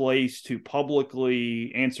at a place to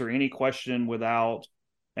publicly answer any question without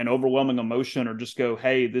an overwhelming emotion, or just go,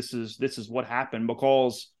 hey, this is what happened,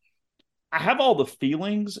 because I have all the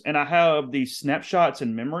feelings and I have these snapshots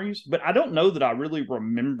and memories, but I don't know that I really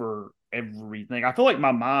remember everything. I feel like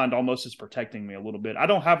my mind almost is protecting me a little bit. I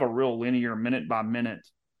don't have a real linear minute by minute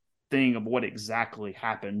thing of what exactly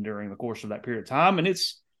happened during the course of that period of time. And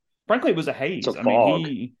frankly, it was a haze. It's a fog.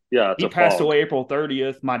 He passed away April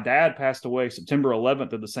 30th. My dad passed away September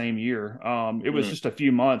 11th of the same year. It was just a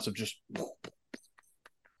few months of just,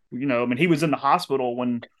 he was in the hospital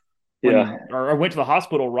or I went to the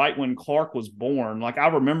hospital right when Clark was born. Like, I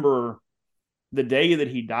remember the day that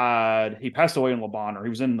he died, he passed away in Le Bonheur. He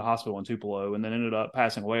was in the hospital in Tupelo and then ended up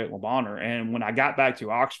passing away at Le Bonheur. And when I got back to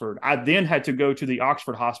Oxford, I then had to go to the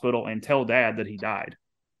Oxford hospital and tell Dad that he died.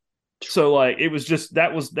 So like, it was just,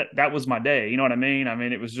 that was my day. You know what I mean? I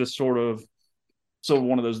mean, it was just sort of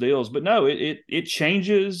one of those deals, but no, it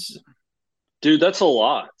changes. Dude, that's a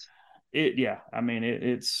lot.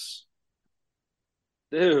 It's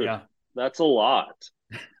dude, that's a lot.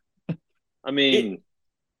 I mean,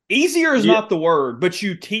 easier is not the word, but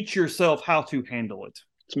you teach yourself how to handle it.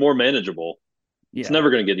 It's more manageable. Yeah. It's never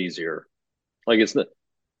going to get easier. Like, it's not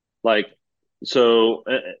like, so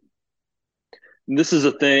this is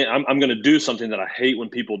a thing. I'm going to do something that I hate when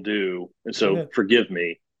people do. And so forgive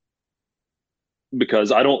me,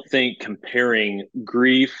 because I don't think comparing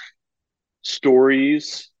grief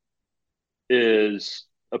stories is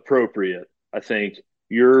appropriate. I think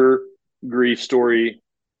your grief story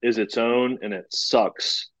is its own, and it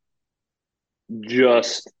sucks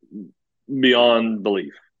just beyond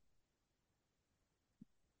belief.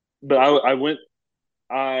 But I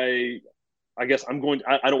guess I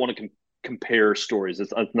don't want to compare stories.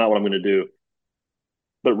 That's not what I'm going to do.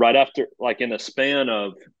 But right after, like in a span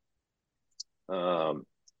of,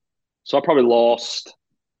 so I probably lost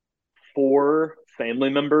 4 family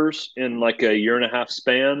members in like a 1.5 year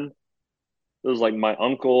span. It was like my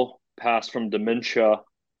uncle passed from dementia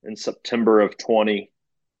in September of 20.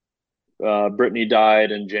 Brittany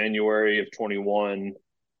died in January of 21.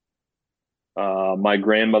 My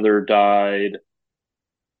grandmother died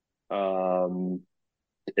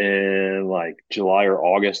in like July or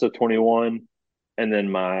August of 21. And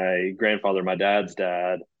then my grandfather, my dad's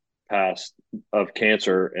dad, passed of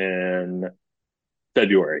cancer in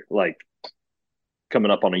February, like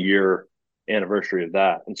coming up on a year anniversary of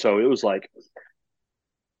that. And so it was like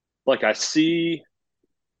I see,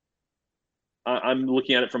 I'm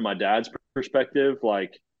looking at it from my dad's perspective,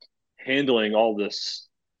 like handling all this.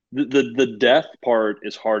 The death part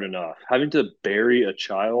is hard enough. Having to bury a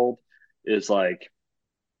child is like,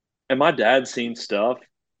 and my dad's seen stuff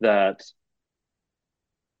that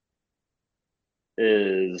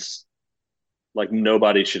is like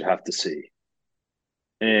nobody should have to see.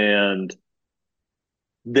 And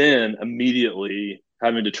then immediately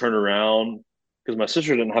having to turn around because my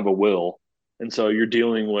sister didn't have a will. And so you're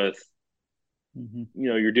dealing with,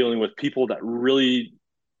 you're dealing with people that really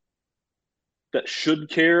that should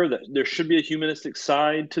care, that there should be a humanistic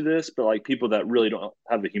side to this, but like people that really don't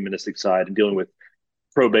have a humanistic side and dealing with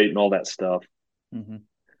probate and all that stuff.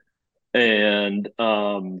 And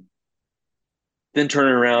then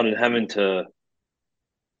turning around and having to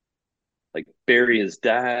like bury his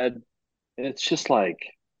dad. It's just like,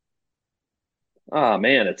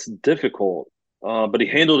 man, it's difficult. But he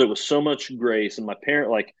handled it with so much grace, and my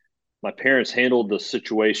parents handled the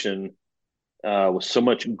situation with so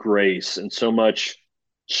much grace and so much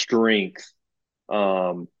strength.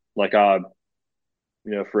 Like I'm,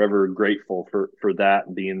 forever grateful for that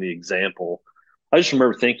and being the example. I just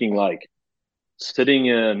remember thinking like sitting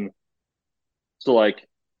in, so like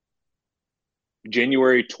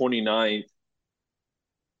January 29th,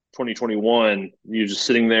 2021, you're just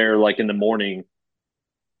sitting there like in the morning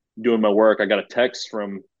doing my work. I got a text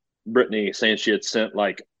from Brittany saying she had sent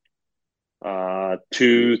like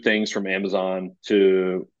 2 things from Amazon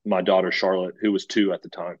to my daughter Charlotte, who was 2 at the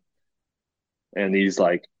time. And these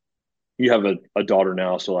like, you have a daughter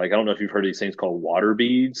now, so like I don't know if you've heard of these things called water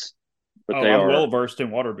beads, but they I'm are well versed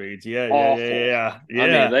in water beads. Yeah. I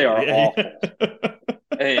mean, they are awful.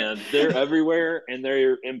 And they're everywhere, and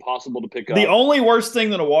they're impossible to pick up. The only worst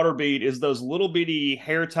thing than a water bead is those little bitty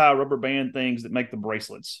hair tie rubber band things that make the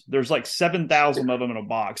bracelets. There's like 7,000 of them in a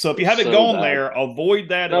box. So if you haven't gone there, avoid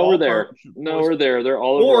that. We're there. They're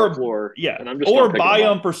all over our floor. Yeah. And I'm just or buy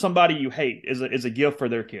them for somebody you hate as a gift for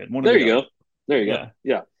their kid. There you go.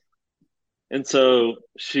 Yeah. And so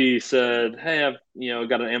she said, "Hey, I've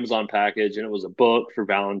got an Amazon package, and it was a book for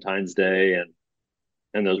Valentine's Day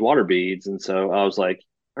and those water beads." And so I was like,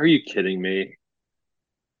 "Are you kidding me?"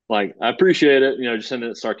 Like, I appreciate it, just sending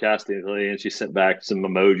it sarcastically. And she sent back some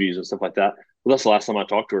emojis and stuff like that. But that's the last time I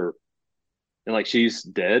talked to her. And like, she's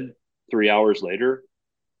dead 3 hours later.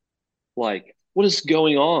 Like, what is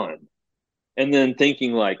going on? And then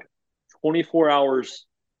thinking like 24 hours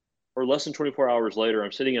or less than 24 hours later,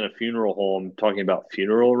 I'm sitting in a funeral home talking about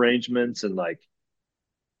funeral arrangements and like,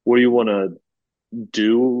 what do you want to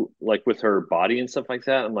do like with her body and stuff like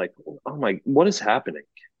that? I'm like, oh my, what is happening?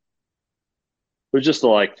 It was just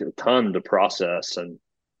like a ton to process, and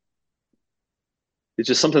it's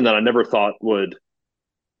just something that I never thought would,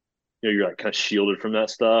 you're like kind of shielded from that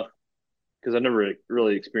stuff, because I never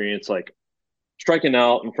really experienced like striking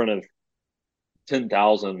out in front of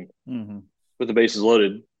 10,000 with the bases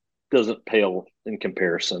loaded doesn't pale in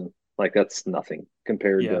comparison. Like that's nothing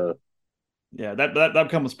compared to. Yeah, that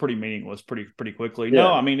becomes pretty meaningless pretty quickly. Yeah.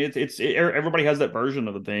 No, I mean it's everybody has that version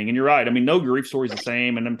of the thing, and you're right. I mean, no grief story is the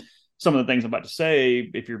same, and some of the things I'm about to say,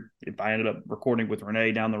 if I ended up recording with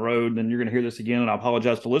Renee down the road, then you're going to hear this again, and I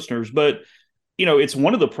apologize to listeners. But it's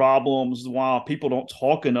one of the problems why people don't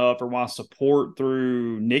talk enough, or why support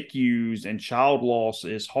through NICUs and child loss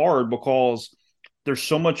is hard, because there's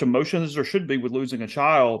so much emotion as there should be with losing a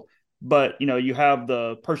child. But, you have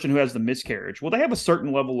the person who has the miscarriage. Well, they have a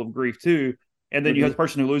certain level of grief too. And then you have the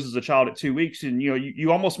person who loses a child at 2 weeks, and,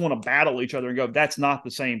 you almost want to battle each other and go, that's not the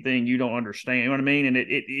same thing. You don't understand. You know what I mean? And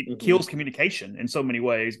it kills communication in so many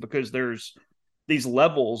ways, because there's these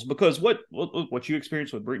levels, because what you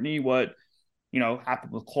experienced with Brittany, what,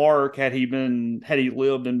 happened with Clark, had he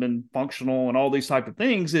lived and been functional and all these type of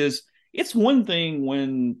things, is it's one thing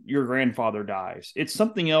when your grandfather dies. It's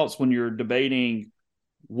something else when you're debating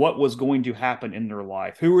what was going to happen in their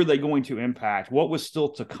life. Who are they going to impact? What was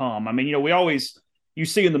still to come? I mean, you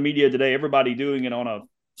see in the media today, everybody doing it on a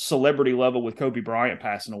celebrity level with Kobe Bryant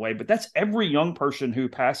passing away, but that's every young person who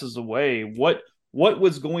passes away. What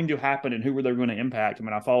was going to happen, and who were they going to impact? I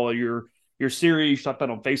mean, I follow your series, you talked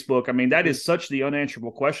about on Facebook. I mean, that is such the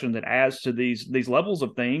unanswerable question that adds to these levels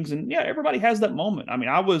of things. And yeah, everybody has that moment. I mean,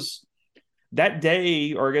 I was that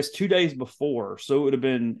day, or I guess 2 days before, so it would have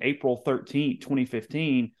been April 13th,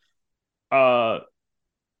 2015, my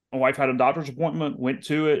wife had a doctor's appointment, went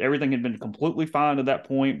to it. Everything had been completely fine at that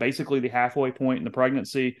point, basically the halfway point in the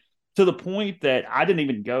pregnancy, to the point that I didn't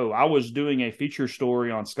even go. I was doing a feature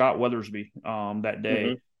story on Scott Weathersby that day.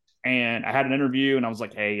 Mm-hmm. And I had an interview and I was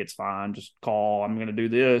like, hey, it's fine. Just call. I'm going to do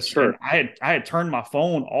this. Sure. And I had turned my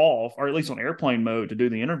phone off, or at least on airplane mode, to do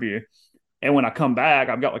the interview. And when I come back,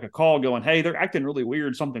 I've got like a call going, hey, they're acting really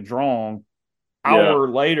weird. Something's wrong. Hour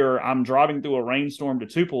later, I'm driving through a rainstorm to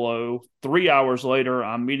Tupelo. 3 hours later,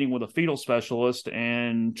 I'm meeting with a fetal specialist.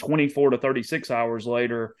 And 24 to 36 hours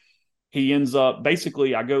later, he ends up,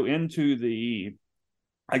 basically, I go into the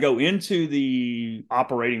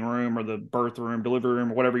operating room or the birth room, delivery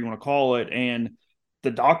room, or whatever you want to call it. And the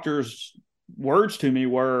doctor's words to me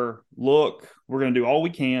were, look, we're going to do all we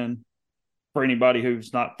can. For anybody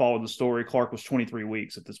who's not followed the story, Clark was 23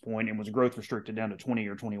 weeks at this point and was growth restricted down to 20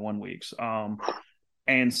 or 21 weeks.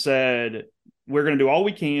 And said, we're going to do all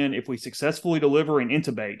we can. If we successfully deliver and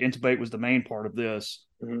intubate was the main part of this,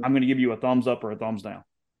 I'm going to give you a thumbs up or a thumbs down.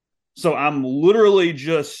 So I'm literally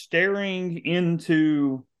just staring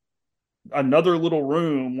into another little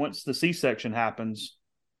room once the C-section happens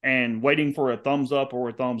and waiting for a thumbs up or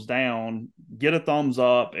a thumbs down, get a thumbs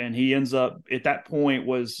up. And he ends up at that point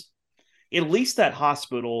was at least that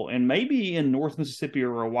hospital, and maybe in North Mississippi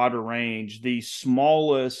or a wider range, the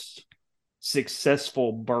smallest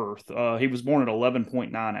successful birth. He was born at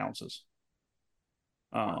 11.9 ounces.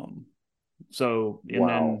 So,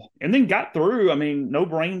 and then got through, I mean, no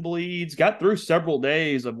brain bleeds, got through several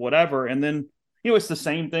days of whatever. And then, it's the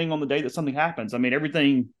same thing on the day that something happens. I mean,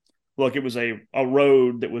 everything, look, it was a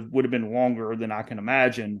road that would have been longer than I can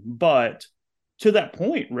imagine, but to that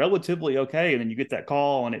point, relatively okay. And then you get that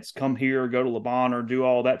call and it's come here, go to LeBon or do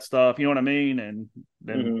all that stuff. You know what I mean? And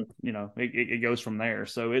then, it goes from there.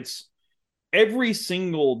 So it's every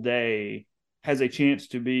single day has a chance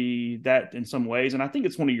to be that in some ways. And I think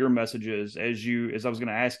it's one of your messages as I was going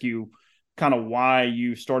to ask you kind of why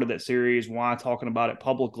you started that series, why talking about it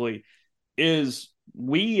publicly, is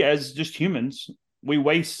we as just humans, we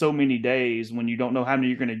waste so many days when you don't know how many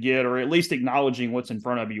you're going to get, or at least acknowledging what's in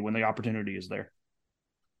front of you when the opportunity is there.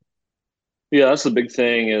 Yeah, that's the big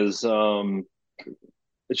thing is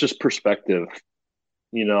it's just perspective.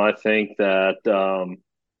 I think that, an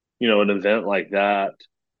event like that.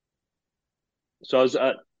 So I was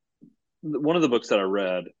at one of the books that I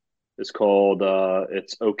read is called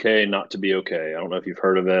It's Okay Not to Be Okay. I don't know if you've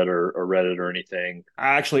heard of it or read it or anything. I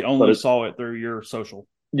actually only saw it through your social.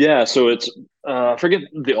 Yeah, so it's I forget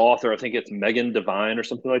the author. I think it's Megan Devine or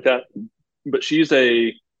something like that. But she's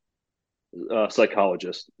a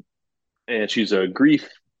psychologist, and she's a grief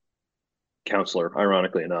counselor,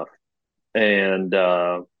 ironically enough. And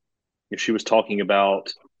she was talking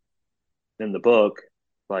about in the book,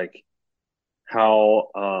 like how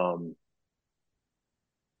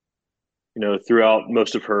throughout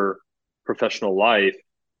most of her professional life,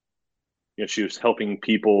 she was helping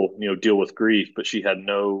people, deal with grief, but she had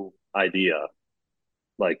no idea,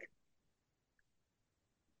 like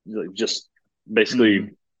just basically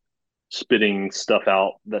spitting stuff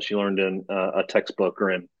out that she learned in a textbook or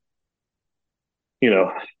in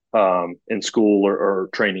school or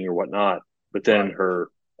training or whatnot. But then her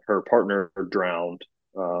partner drowned.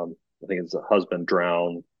 I think it's a husband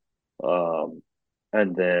drowned.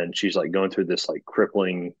 And then she's like going through this like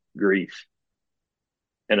crippling grief,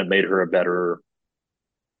 and it made her a better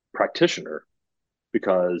practitioner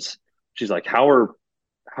because she's like, how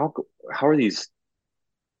are these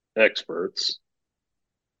experts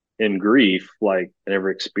in grief like never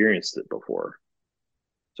experienced it before?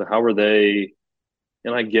 So how are they?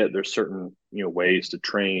 And I get there's certain ways to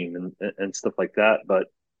train and stuff like that, but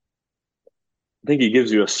I think it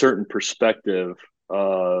gives you a certain perspective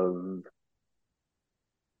of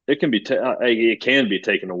it can be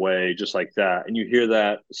taken away just like that, and you hear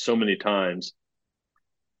that so many times.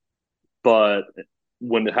 But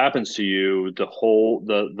when it happens to you,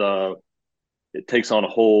 it takes on a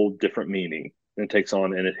whole different meaning. And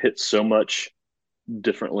it hits so much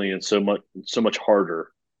differently and so much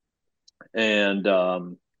harder. And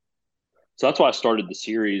so that's why I started the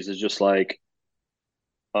series. Is just like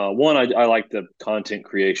one, I like the content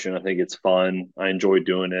creation. I think it's fun. I enjoy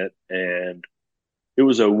doing it, and it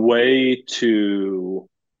was a way to.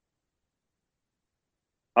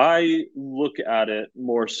 I look at it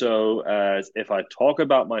more so as if I talk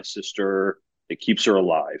about my sister, it keeps her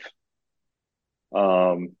alive.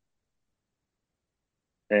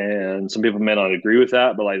 And some people may not agree with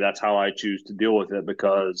that, but like that's how I choose to deal with it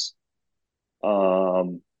because of,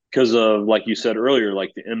 like you said earlier,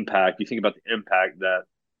 like the impact. You think about the impact that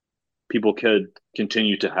people could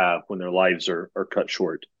continue to have when their lives are cut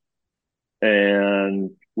short.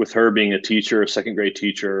 And with her being a teacher, a second grade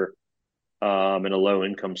teacher, in a low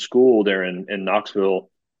income school there in Knoxville,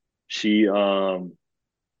 she, I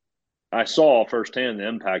saw firsthand the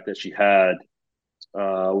impact that she had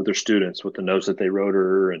with her students, with the notes that they wrote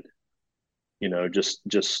her, and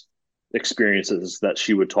just experiences that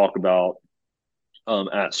she would talk about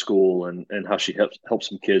at school, and how she helped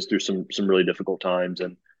some kids through some really difficult times.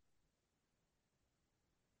 And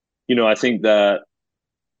I think that,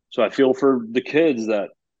 so I feel for the kids that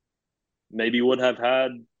maybe would have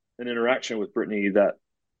had an interaction with Brittany that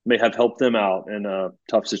may have helped them out in a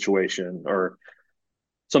tough situation or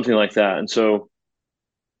something like that. And so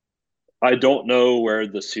I don't know where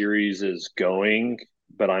the series is going,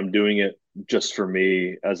 but I'm doing it just for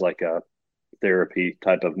me as like a therapy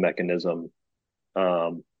type of mechanism.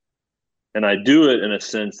 And I do it in a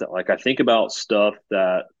sense that, like, I think about stuff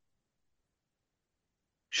that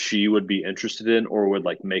she would be interested in or would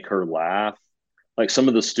like make her laugh. Like some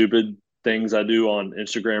of the stupid things I do on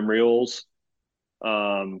Instagram Reels,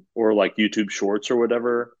 or like YouTube Shorts or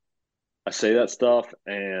whatever. I say that stuff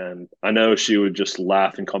and I know she would just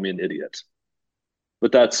laugh and call me an idiot.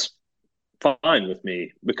 But that's fine with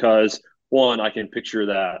me because, one, I can picture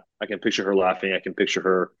that. I can picture her laughing. I can picture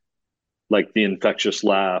her like the infectious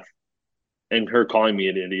laugh and her calling me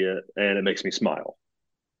an idiot, and it makes me smile.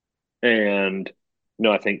 And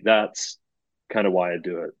I think that's kind of why I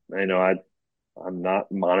do it. I'm not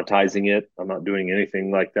monetizing it. I'm not doing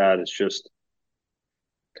anything like that. It's just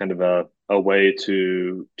kind of a way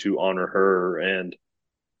to honor her, and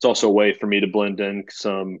it's also a way for me to blend in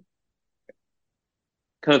some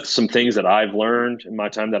things that I've learned in my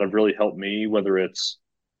time that have really helped me, whether it's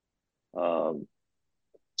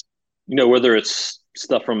whether it's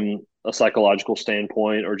stuff from a psychological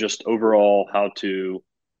standpoint or just overall how to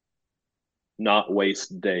not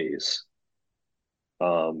waste days.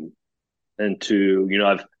 And to,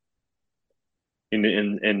 I've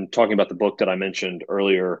in talking about the book that I mentioned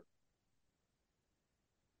earlier,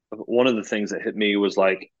 one of the things that hit me was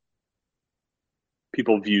like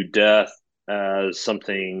people view death as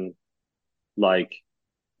something like,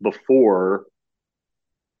 before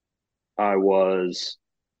I was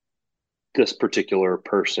this particular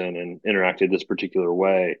person and interacted this particular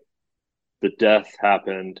way, the death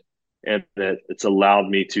happened and that it's allowed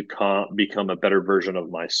me to become a better version of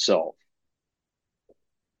myself.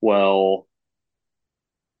 Well,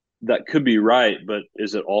 that could be right, but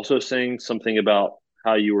is it also saying something about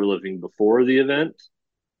how you were living before the event?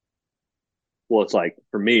 Well, it's like,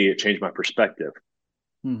 for me, it changed my perspective.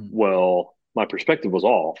 Well, my perspective was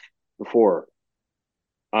off before.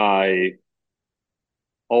 I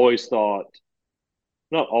always thought,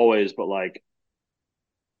 not always, but like,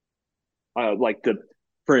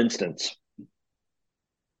 for instance,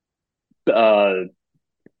 the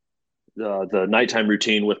nighttime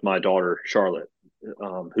routine with my daughter, Charlotte,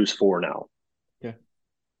 who's 4 now. Yeah.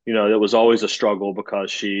 It was always a struggle because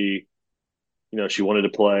she wanted to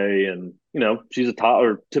play, and, she's a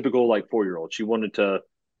toddler, typical like 4-year-old. She wanted to,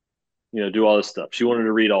 do all this stuff. She wanted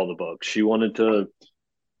to read all the books. She wanted to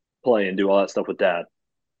play and do all that stuff with dad.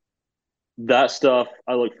 That stuff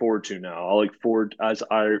I look forward to now. I look forward, as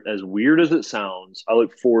weird as it sounds, I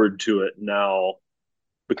look forward to it now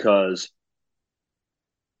because,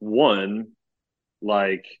 one,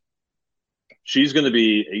 like, she's going to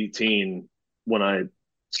be 18 when I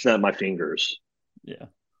snap my fingers. Yeah.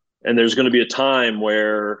 And there's going to be a time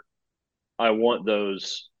where I want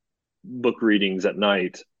those book readings at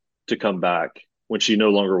night to come back when she no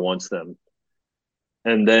longer wants them.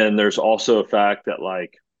 And then there's also a fact that,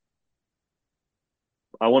 like,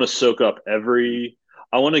 I want to soak up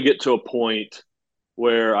I want to get to a point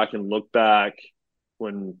where I can look back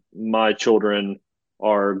when my children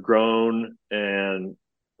are grown and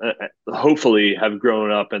hopefully have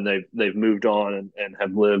grown up and they've moved on and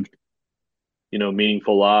have lived,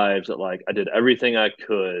 meaningful lives, that, like, I did everything I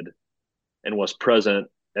could and was present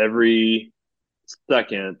every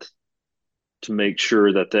second to make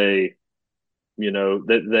sure that they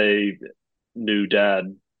knew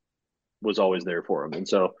dad was always there for them. And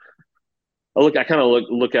so I kind of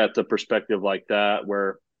look at the perspective like that,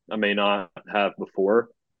 where I may not have before.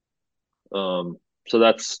 So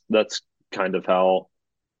that's kind of how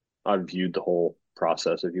I've viewed the whole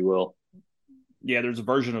process, if you will. Yeah, there's a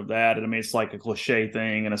version of that. And I mean, it's like a cliche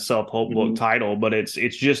thing and a self-help book title, but it's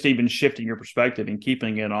just even shifting your perspective and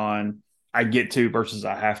keeping it on I get to versus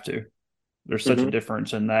I have to. There's such a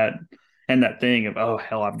difference in that, and that thing of, oh,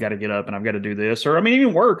 hell, I've got to get up and I've got to do this. Or, I mean,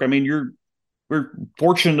 even work. I mean, we're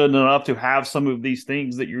fortunate enough to have some of these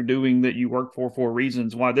things that you're doing that you work for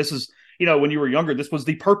reasons why this is, when you were younger, this was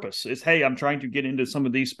the purpose is, hey, I'm trying to get into some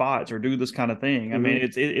of these spots or do this kind of thing. Mm-hmm. I mean,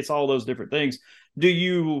 it's all those different things. Do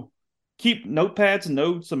you keep notepads and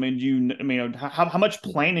notes? I mean, how much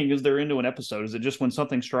planning is there into an episode? Is it just when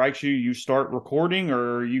something strikes you, you start recording,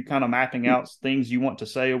 or are you kind of mapping out things you want to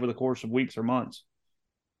say over the course of weeks or months?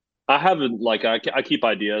 I haven't I keep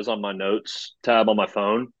ideas on my notes tab on my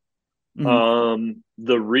phone. Mm-hmm.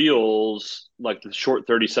 The reels, like the short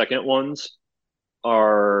 30-second ones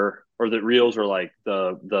or the reels are like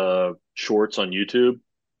the shorts on YouTube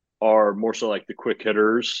are more so like the quick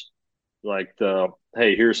hitters, like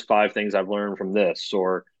hey, here's 5 things I've learned from this,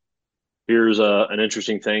 or here's an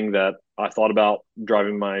interesting thing that I thought about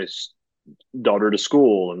driving my daughter to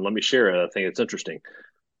school and let me share it. I think it's interesting.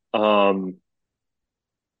 But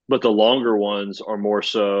the longer ones are more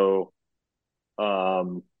so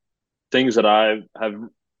things that I have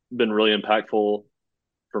been really impactful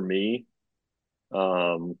for me.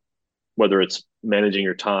 Whether it's managing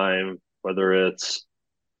your time, whether it's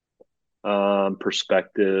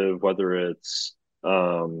perspective, whether it's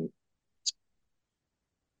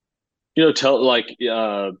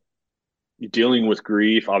dealing with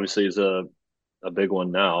grief obviously is a big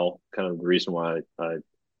one now, kind of the reason why I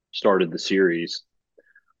started the series.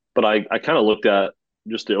 But I kind of looked at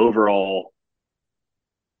just the overall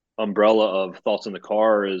umbrella of thoughts in the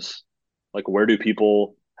car is like, where do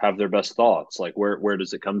people have their best thoughts? Like where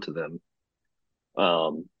does it come to them?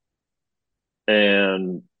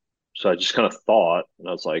 And so I just kind of thought, and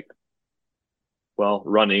I was like, well,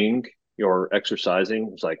 running or exercising,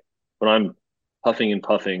 it's like when I'm huffing and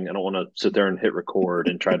puffing, I don't want to sit there and hit record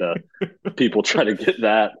and try to get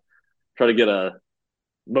a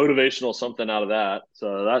motivational something out of that.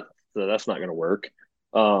 So that's not going to work.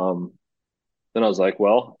 Then I was like,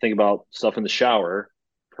 well, think about stuff in the shower,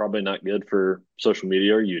 probably not good for social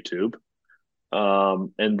media or YouTube.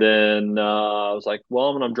 And then I was like,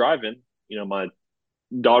 well, when I'm driving, my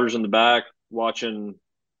daughter's in the back watching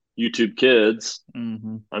YouTube Kids.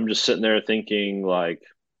 Mm-hmm. I'm just sitting there thinking like,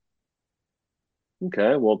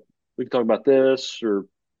 okay, well, we can talk about this or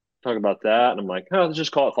talk about that. And I'm like, oh, let's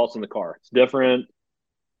just call it Thoughts in the Car. It's different.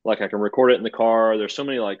 Like I can record it in the car. There's so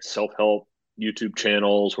many like self-help YouTube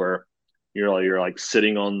channels where you're like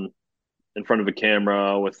sitting in front of a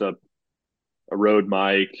camera with a Rode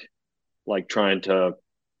mic, like trying to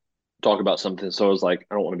talk about something. So I was like,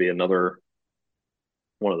 I don't want to be another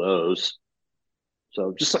one of those.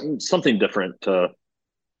 So just something different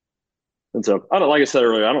and so like I said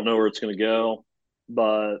earlier, I don't know where it's going to go,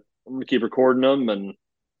 but I'm going to keep recording them and,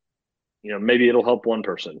 maybe it'll help one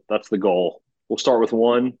person. That's the goal. We'll start with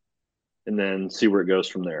one and then see where it goes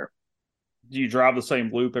from there. Do you drive the same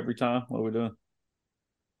loop every time? What are we doing?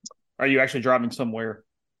 Are you actually driving somewhere?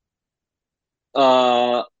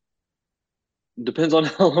 Depends on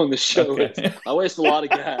how long the show is. I waste a lot of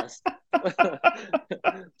gas.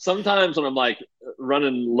 Sometimes when I'm like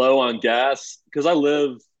running low on gas, because I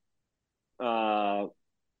live, I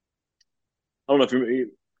don't know if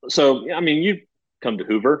you've come to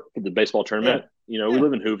Hoover for the baseball tournament. Yeah. We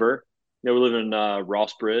live in Hoover. We live in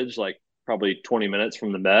Ross Bridge, like probably 20 minutes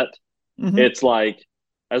from the Met. Mm-hmm. It's like,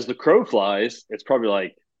 as the crow flies, it's probably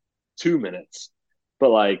like 2 minutes. But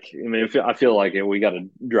like, I feel like we got to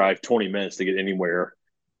drive 20 minutes to get anywhere.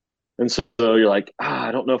 And so you're like,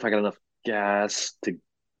 I don't know if I got enough gas to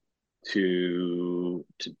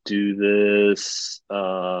do this.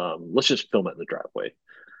 Let's just film it in the driveway.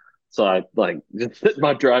 So I like sit in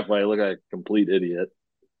my driveway, I look like a complete idiot.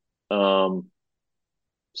 So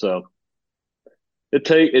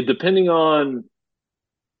it depending on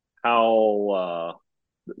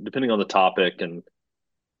depending on the topic and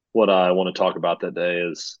what I want to talk about that day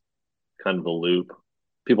is kind of the loop.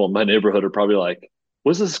 People in my neighborhood are probably like,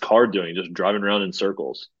 what's this car doing? Just driving around in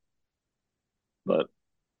circles. But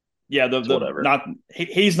yeah, whatever.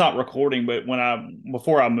 He's not recording, but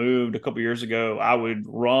before I moved a couple years ago, I would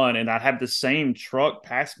run and I'd have the same truck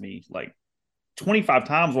pass me like 25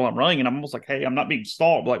 times while I'm running, and I'm almost like, hey, I'm not being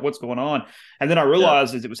stalled. Like, what's going on? And then I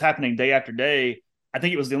realized as it was happening day after day, I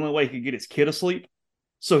think it was the only way he could get his kid asleep.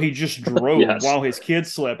 So he just drove Yes. while his kid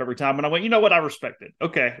slept every time. And I went, you know what? I respect it.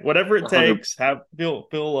 Okay, whatever it takes, feel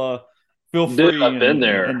free. Dude, I've been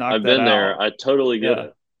there. I've been there. I totally get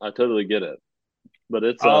it. But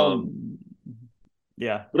it's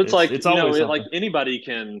yeah. But it's like, it's always like anybody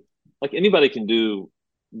can do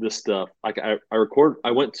this stuff. Like I record.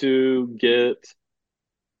 I went to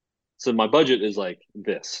so my budget is like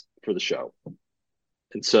this for the show,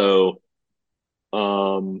 and so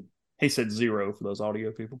he said 0 for those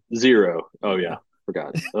audio people. 0. Oh yeah,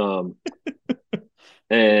 Forgot.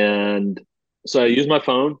 And so I used my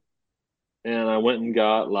phone, and I went and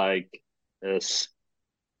got like this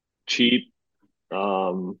cheap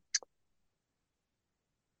phone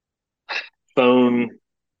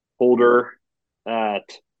holder at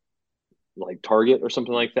like Target or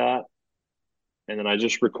something like that. And then I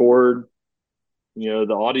just record,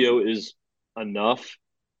 the audio is enough.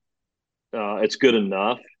 It's good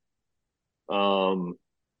enough.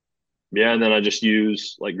 Yeah, and then I just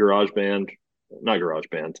use like not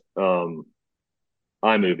GarageBand,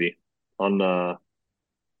 iMovie on the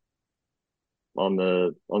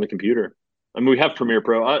computer. I mean, we have Premiere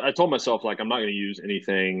Pro. I told myself like I'm not going to use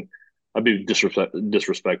anything. I'd be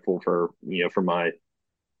disrespectful for for my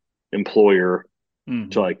employer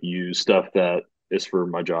to like use stuff that is for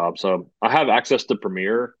my job. So I have access to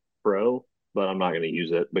Premiere Pro, but I'm not going to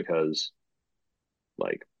use it because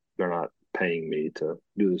like they're not paying me to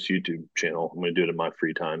do this YouTube channel. I'm going to do it in my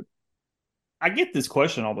free time. I get this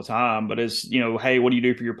question all the time, but it's, hey, what do you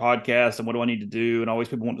do for your podcast and what do I need to do? And always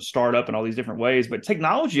people want to start up in all these different ways. But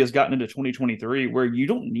technology has gotten into 2023 where you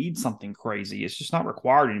don't need something crazy. It's just not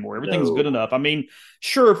required anymore. Everything's good enough. I mean,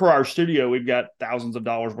 sure, for our studio, we've got thousands of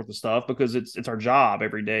dollars worth of stuff because it's our job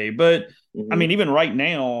every day. But I mean, even right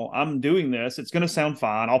now, I'm doing this. It's going to sound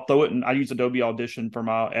fine. I'll throw it and I use Adobe Audition for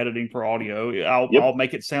my editing for audio. I'll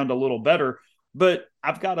make it sound a little better. But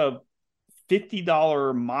I've got a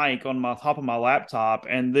 $50 mic on my top of my laptop,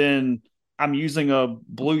 and then I'm using a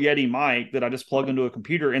Blue Yeti mic that I just plug into a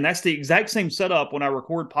computer, and that's the exact same setup when I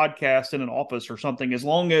record podcasts in an office or something. As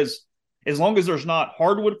long as there's not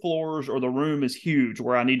hardwood floors or the room is huge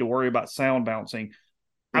where I need to worry about sound bouncing.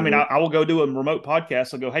 I mean, I will go do a remote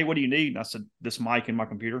podcast. I'll go, hey, what do you need? And I said, this mic in my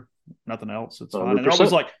computer, nothing else. It's fine. 100%. And they're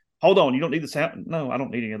always like, hold on, you don't need the sound. No, I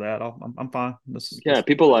don't need any of that. I'm fine.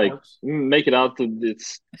 People like make it out.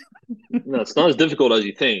 It's not as difficult as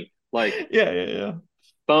you think. Like yeah.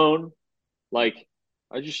 Phone, like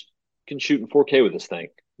I just can shoot in 4K with this thing.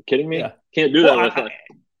 You kidding me? Yeah. Can't do that with it.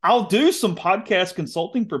 I'll do some podcast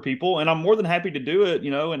consulting for people, and I'm more than happy to do it.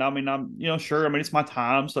 And I mean, I'm sure. I mean, it's my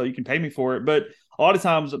time, so you can pay me for it. But a lot of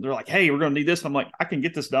times they're like, "Hey, we're going to need this." And I'm like, "I can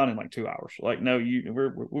get this done in like 2 hours." Like, no,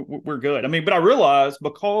 we're good. I mean, but I realize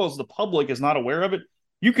because the public is not aware of it,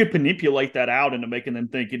 you could manipulate that out into making them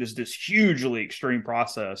think it is this hugely extreme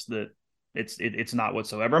process that it's not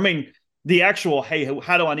whatsoever. I mean, the actual, hey,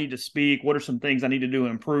 how do I need to speak? What are some things I need to do to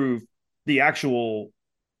improve? The actual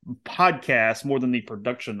podcast more than the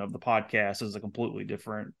production of the podcast is a completely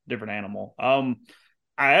different animal.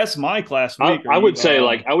 I asked Mike last week. I would say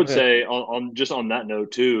on just on that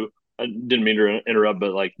note too, I didn't mean to interrupt,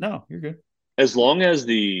 but like, no, you're good. As long as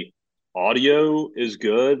the audio is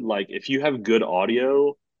good, like if you have good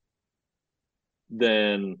audio,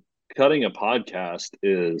 then cutting a podcast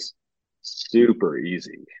is super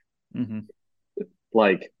easy.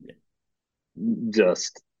 Like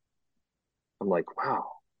just, I'm like, wow.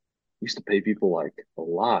 Used to pay people like a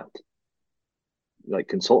lot, like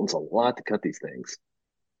consultants a lot to cut these things.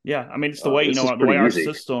 Yeah, I mean, it's the way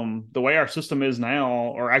the way our system is now,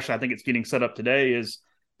 or actually, I think it's getting set up today. Is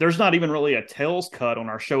there's not even really a tails cut on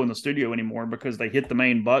our show in the studio anymore because they hit the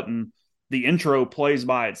main button, the intro plays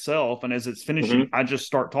by itself, and as it's finishing, I just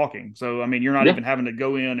start talking. So I mean, you're not even having to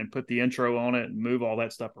go in and put the intro on it and move all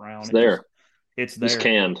that stuff around. It's there. It's there. It's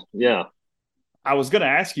canned. Yeah. I was going to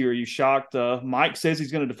ask you, are you shocked? Mike says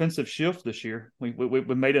he's going to defensive shift this year. We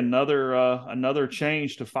made another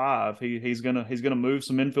change to 5. He's gonna move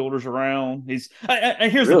some infielders around. Here's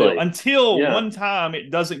the deal. Until one time it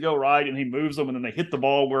doesn't go right and he moves them and then they hit the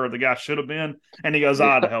ball where the guy should have been and he goes,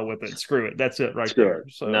 to hell with it. Screw it. That's it right there.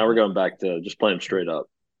 So now we're going back to just playing straight up.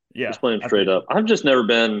 Yeah. Just playing straight up. I've just never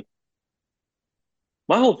been –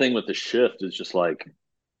 my whole thing with the shift is just like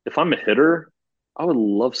if I'm a hitter, I would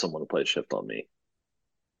love someone to play a shift on me.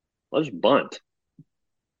 I'll just bunt.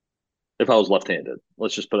 If I was left-handed,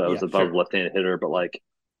 let's just put it as if I was a left-handed hitter, but like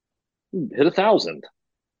hit 1,000.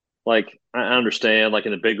 Like I understand, like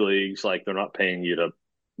in the big leagues, like they're not paying you to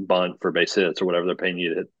bunt for base hits or whatever. They're paying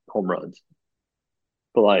you to hit home runs.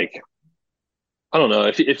 But like, I don't know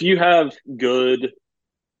if you have good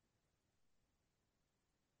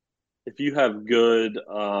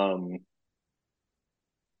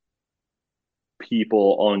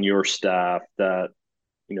people on your staff that,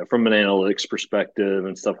 from an analytics perspective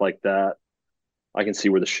and stuff like that, I can see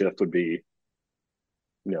where the shift would be,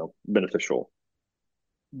 beneficial.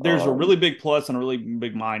 There's a really big plus and a really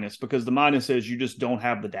big minus because the minus is you just don't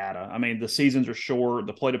have the data. I mean, the seasons are short.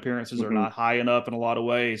 The plate appearances are not high enough in a lot of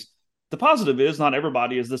ways. the positive is not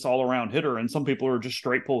everybody is this all around hitter, and some people are just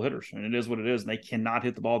straight pull hitters, and it is what it is. And they cannot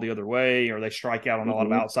hit the ball the other way, or they strike out on a lot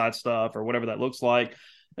of outside stuff, or whatever that looks like.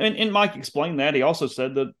 And Mike explained that. He also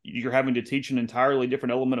said that you're having to teach an entirely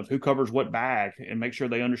different element of who covers what bag and make sure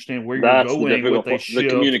they understand where you're going with a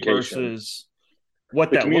shift versus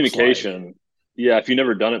what that communication. Looks like. Yeah, if you've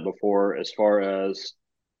never done it before, as far as,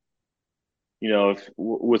 if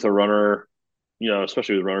with a runner,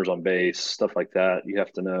 especially with runners on base, stuff like that, you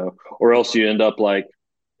have to know, or else you end up like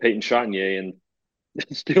Peyton Chatagnier and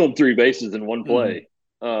stealing 3 bases in one play.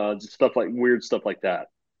 Just weird stuff like that.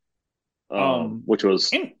 Which was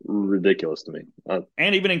ridiculous to me.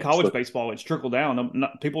 And even in college baseball, it's trickled down.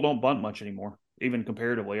 People don't bunt much anymore, even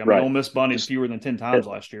comparatively. I mean, Ole Miss bunted fewer than 10 times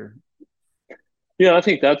last year. Yeah, I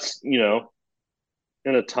think that's,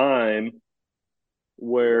 in a time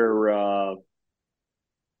where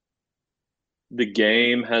the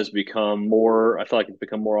game has become more, I feel like it's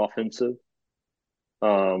become more offensive,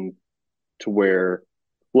 to where,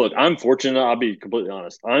 look, I'm fortunate. I'll be completely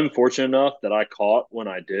honest. I'm fortunate enough that I caught when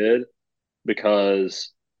I did,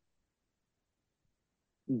 because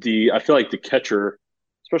I feel like the catcher,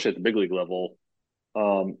 especially at the big league level,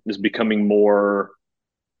 is becoming more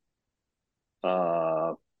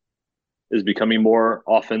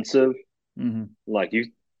offensive. Like, you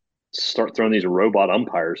start throwing these robot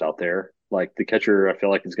umpires out there, like the catcher, I feel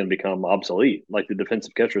like is going to become obsolete. Like the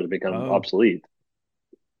defensive catcher has become obsolete.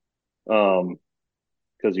 Because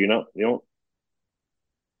you're not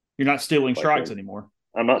stealing strikes anymore.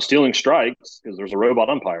 I'm not stealing strikes because there's a robot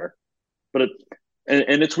umpire. But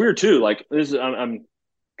it's weird too. Like, I'm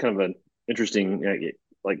kind of an interesting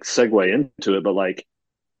like segue into it, but like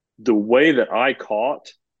the way that I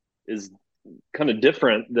caught is kind of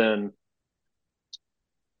different than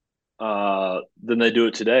they do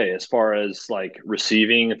it today. As far as like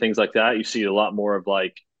receiving and things like that, you see a lot more of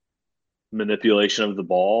like manipulation of the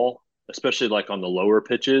ball, especially like on the lower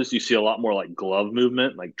pitches. You see a lot more like glove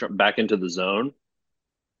movement, like back into the zone,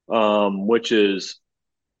 which is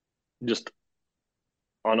just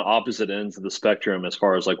on opposite ends of the spectrum as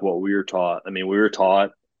far as like what we were taught. I mean, we were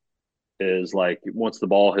taught is like once the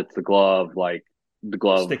ball hits the glove, like the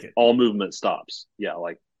glove, all movement stops. Yeah,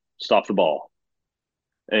 like stop the ball.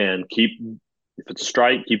 And if it's a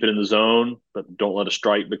strike, keep it in the zone, but don't let a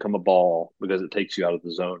strike become a ball because it takes you out of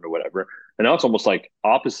the zone or whatever. And now it's almost like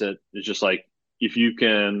opposite. It's just like, if you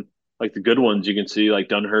can, like the good ones, you can see like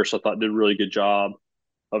Dunhurst, I thought did a really good job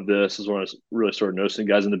of this. Is when I was really started noticing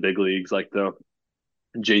guys in the big leagues, like the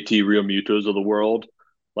JT Realmutos of the world,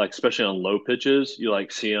 like especially on low pitches, you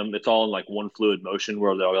like see them. It's all in like one fluid motion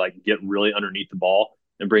where they'll like get really underneath the ball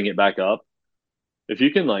and bring it back up. If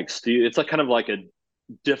you can like steal, it's like kind of like a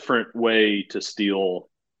different way to steal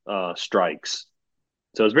strikes.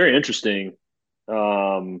 So it's very interesting.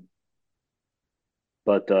 But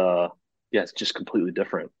yeah, it's just completely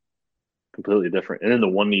different. And then the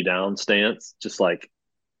 1 knee down stance, just like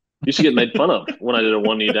used to get made fun of when I did a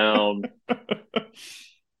 1 knee down.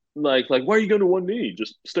 Like why are you going to 1 knee?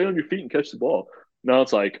 Just stay on your feet and catch the ball. Now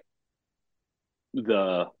it's like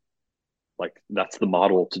that's the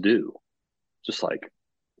model to do. Just like,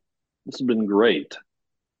 this has been great.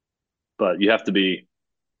 But you have to be,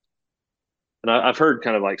 and I've heard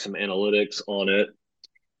kind of like some analytics on it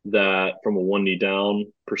that from a 1 knee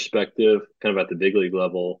down perspective, kind of at the big league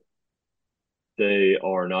level, they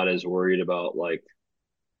are not as worried about like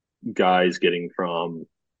guys getting from,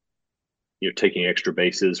 taking extra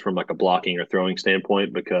bases from like a blocking or throwing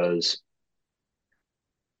standpoint, because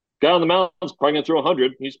guy on the mound is probably going to throw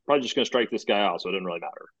 100. He's probably just going to strike this guy out, so it doesn't really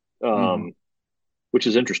matter. Which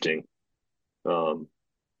is interesting.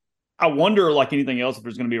 I wonder, like anything else, if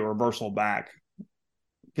there's going to be a reversal back,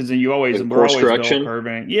 because then we're always bell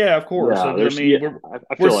curving. Yeah, of course. Yeah,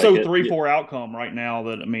 we're so 3-4 outcome right now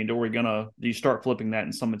that do you start flipping that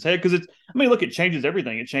in someone's head? Because look, it changes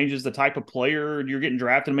everything. It changes the type of player you're getting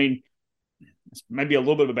drafted. It's maybe a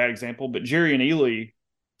little bit of a bad example, but Jerry and Ely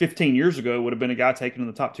 15 years ago would have been a guy taken in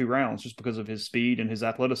the top 2 rounds just because of his speed and his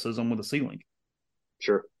athleticism with a ceiling.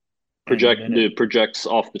 Sure. Projects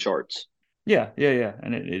off the charts. Yeah.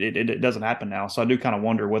 And it doesn't happen now. So I do kind of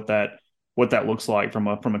wonder what that looks like from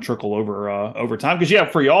a trickle over time. Because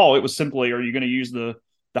for y'all, it was simply, are you going to use the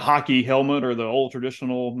hockey helmet or the old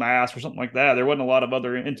traditional mask or something like that? There wasn't a lot of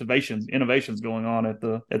other innovations going on at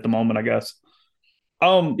the moment, I guess.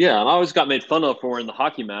 Yeah, I always got made fun of for wearing the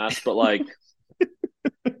hockey mask, but like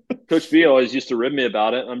Coach B always used to rib me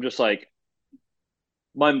about it. I'm just like,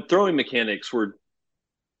 my throwing mechanics were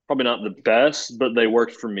probably not the best, but they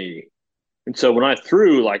worked for me. And so when I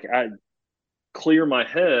threw, like clear my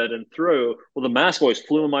head and throw. Well, the mask always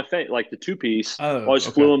flew in my face, like the two piece Oh, always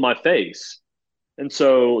okay. flew in my face. And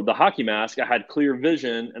so the hockey mask, I had clear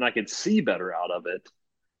vision and I could see better out of it.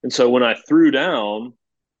 And so when I threw down,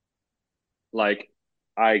 like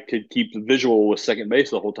I could keep the visual with second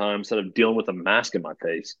base the whole time instead of dealing with a mask in my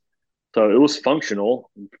face. So it was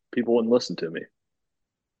functional. People wouldn't listen to me.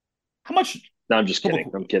 How much? No, I'm just kidding.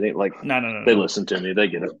 Couple, I'm kidding. Like no, no, no, they no. listen to me. They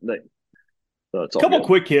get it. So it's all Couple good.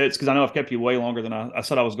 quick hits because I know I've kept you way longer than I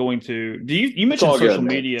said I was going to. You It's all mentioned social good,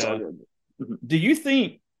 man. media? It's all good. Do you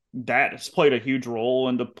think that has played a huge role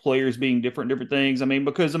into players being different things? I mean,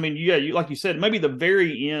 because yeah, you like you said, maybe the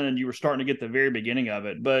very end you were starting to get the very beginning of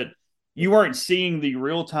it, but you weren't seeing the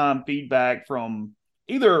real time feedback from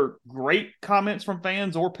either great comments from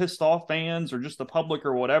fans or pissed off fans or just the public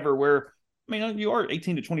or whatever. Where I mean, you are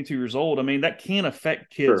 18 to 22 years old. I mean, that can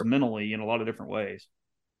affect kids Sure. mentally in a lot of different ways.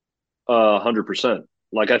 100%.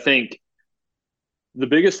 Like I think the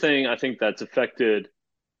biggest thing I think that's affected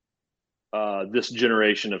this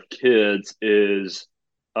generation of kids is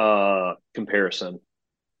comparison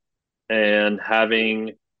and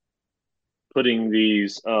putting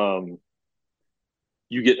these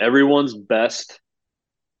you get everyone's best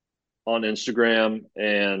on Instagram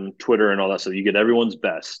and Twitter and all that stuff. You get everyone's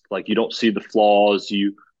best. Like you don't see the flaws.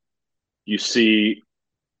 You see,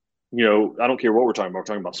 I don't care what we're talking about. We're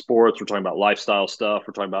talking about sports. We're talking about lifestyle stuff.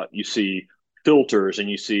 We're talking about you see filters and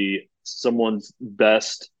you see someone's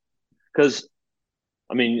best. Because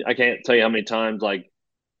I mean, I can't tell you how many times like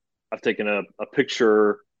I've taken a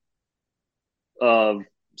picture of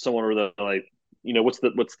someone where they're like, what's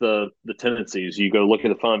the tendencies? You go look at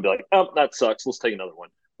the phone and be like, oh, that sucks. Let's take another one,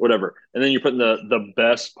 whatever. And then you're putting the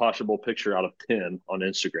best possible picture out of 10 on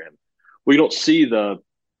Instagram. Well, you don't see the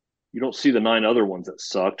 9 other ones that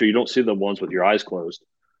sucked, or you don't see the ones with your eyes closed.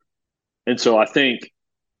 And so I think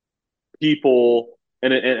people,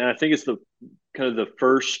 and I think it's the kind of the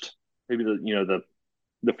first, maybe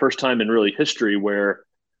the first time in really history where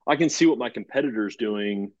I can see what my competitor's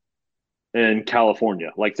doing in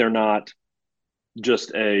California. Like they're not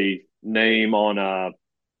just a name on a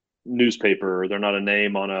newspaper, or they're not a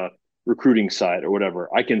name on a recruiting site or whatever.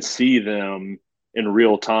 I can see them in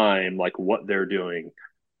real time, like what they're doing.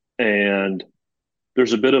 And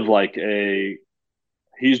there's a bit of like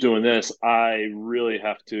he's doing this. I really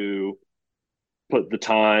have to put the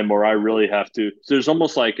time, or I really have to. So there's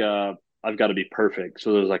almost like I've got to be perfect.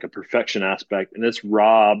 So there's like a perfection aspect, and it's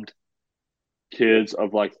robbed kids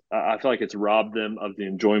of like, I feel like it's robbed them of the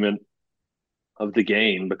enjoyment of the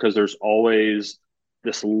game, because there's always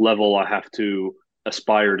this level I have to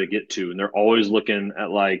aspire to get to. And they're always looking at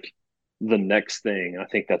like the next thing. I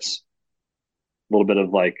think that's a little bit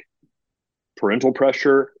of like parental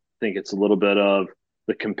pressure. I think it's a little bit of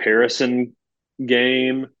the comparison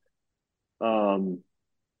game.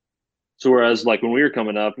 So whereas like when we were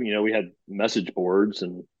coming up, we had message boards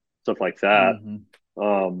and stuff like that.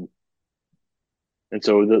 Mm-hmm. And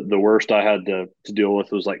so the worst I had to deal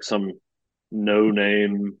with was like some no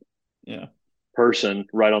name person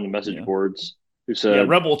right on the message boards who said,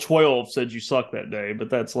 Rebel 12 said you suck that day, but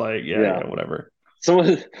that's like, whatever.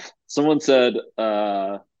 Someone said,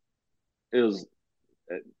 it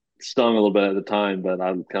stung a little bit at the time, but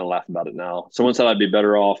I'm kind of laughing about it now. Someone said I'd be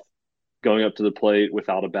better off going up to the plate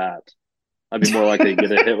without a bat. I'd be more likely to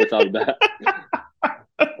get a hit without a bat.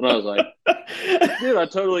 And I was like, dude, I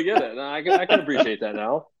totally get it. And I can appreciate that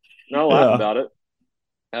now. And I'll laugh about it.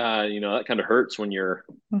 That kind of hurts when you're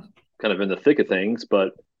kind of in the thick of things.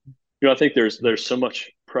 But, I think there's so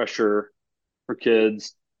much pressure for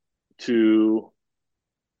kids to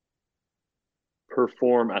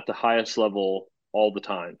perform at the highest level all the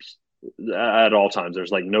times. At all times.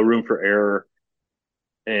 There's like no room for error.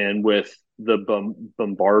 And with the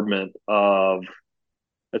bombardment of,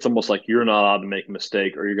 it's almost like you're not allowed to make a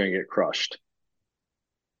mistake or you're going to get crushed.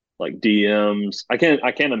 Like DMs. I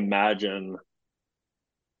can't imagine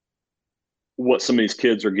what some of these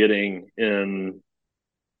kids are getting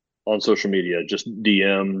on social media, just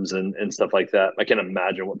DMs and stuff like that. I can't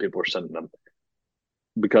imagine what people are sending them,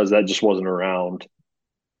 because that just wasn't around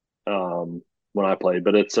when I played.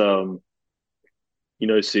 But it's see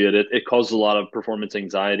it causes a lot of performance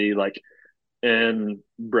anxiety. Like, and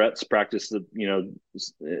Brett's practice,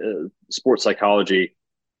 sports psychology.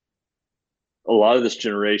 A lot of this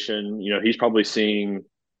generation, he's probably seeing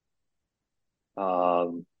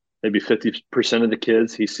maybe 50% of the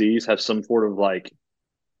kids he sees have some sort of like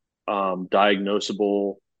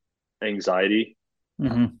diagnosable anxiety,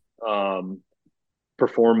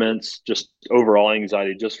 performance, just overall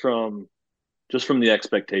anxiety, just from the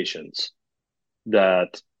expectations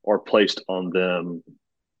that are placed on them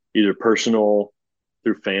either personal,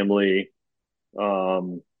 through family,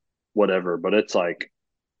 whatever. But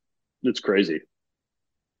it's crazy.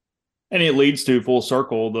 And it leads to full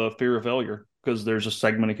circle the fear of failure, because there's a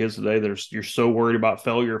segment of kids today you're so worried about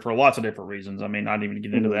failure for lots of different reasons. I mean, not even to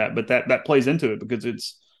get into that, but that plays into it,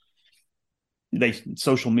 because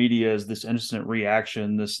social media is this instant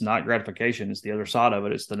reaction, this not gratification. It's the other side of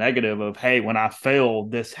it. It's the negative of, hey, when I fail,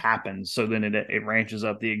 this happens. So then it ranches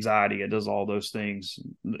up the anxiety. It does all those things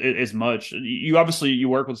as much. You obviously, you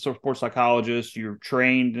work with a sports psychologist. You're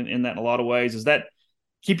trained in that in a lot of ways. Does that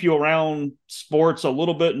keep you around sports a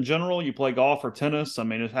little bit in general? You play golf or tennis? I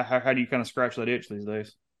mean, how do you kind of scratch that itch these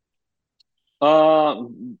days? I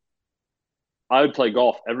would play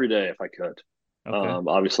golf every day if I could. Okay.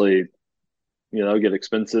 Obviously, get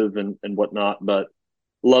expensive and whatnot, but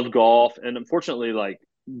love golf. And unfortunately, like,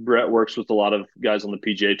 Brett works with a lot of guys on the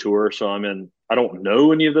PGA Tour. So I don't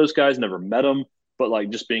know any of those guys, never met them, but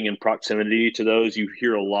like just being in proximity to those, you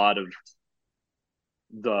hear a lot of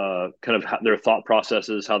the kind of their thought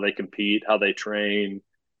processes, how they compete, how they train,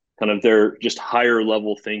 kind of their just higher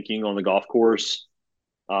level thinking on the golf course.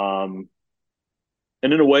 And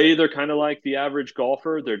in a way, they're kind of like the average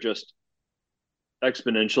golfer. They're just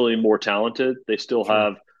exponentially more talented. They still Sure.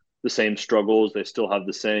 have the same struggles. They still have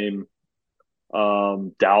the same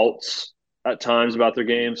doubts at times about their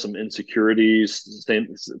game, some insecurities,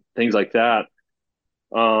 things like that.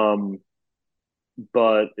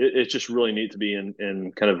 But it's just really neat to be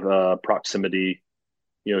in kind of proximity,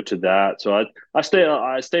 to that. So I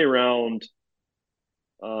stay around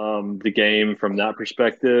the game from that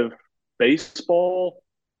perspective. Baseball,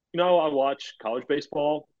 I watch college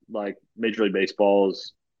baseball, like Major League Baseball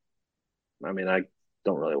is. I mean, I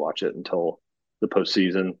don't really watch it until the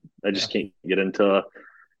postseason. I just Yeah. can't get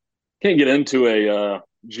into a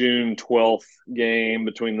June 12th game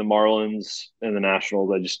between the Marlins and the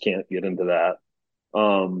Nationals. I just can't get into that.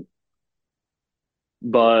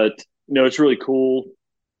 But it's really cool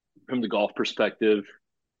from the golf perspective,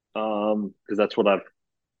 because that's what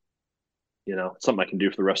something I can do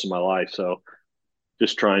for the rest of my life. So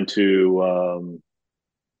just trying to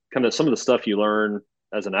kind of some of the stuff you learn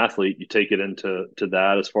as an athlete, you take it into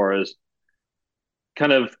that, as far as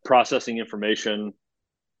kind of processing information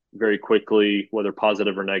very quickly, whether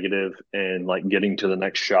positive or negative, and like getting to the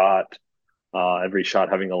next shot. Every shot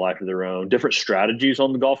having a life of their own. Different strategies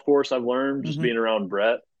on the golf course I've learned just being around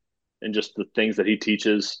Brett, and just the things that he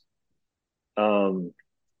teaches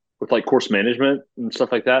with like course management and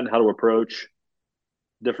stuff like that, and how to approach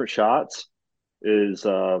different shots is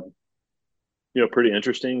pretty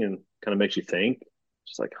interesting, and kind of makes you think.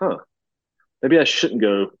 Just like, maybe I shouldn't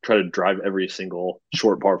go try to drive every single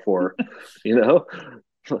short par four, you know,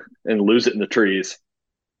 and lose it in the trees.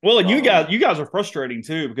 Well, and you guys are frustrating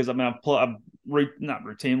too, because I mean, not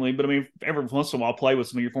routinely, but I mean, every once in a while, I play with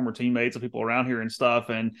some of your former teammates and people around here and stuff,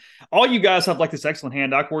 and all you guys have like this excellent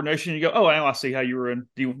hand-eye coordination. You go, oh, now I see how you were a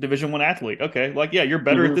Division I athlete. Okay, like, yeah, you're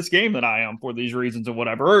better at Mm-hmm. this game than I am for these reasons or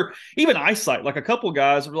whatever. Or even eyesight. Like a couple of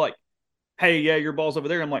guys are like, hey, yeah, your ball's over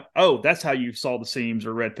there. I'm like, oh, that's how you saw the seams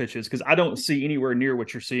or read pitches, because I don't see anywhere near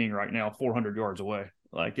what you're seeing right now, 400 yards away.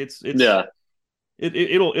 Like Yeah.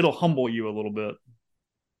 it'll humble you a little bit.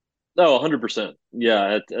 No, 100%.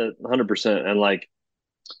 Yeah, at 100%. And like,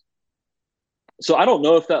 so I don't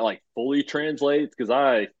know if that like fully translates,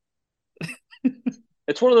 because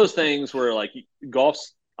it's one of those things where like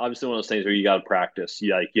golf's obviously one of those things where you got to practice.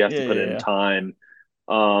 You have to Yeah, put yeah, in yeah. time,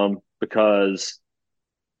 because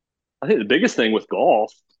I think the biggest thing with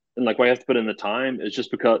golf, and like why you have to put in the time, is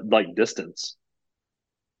just because like distance.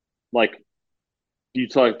 Like, you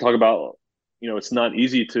talk about, it's not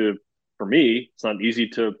easy to, for me, it's not easy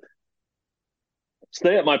to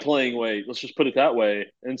stay at my playing weight. Let's just put it that way.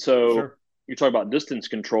 And so Sure. you talk about distance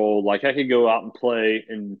control. Like, I could go out and play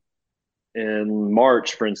in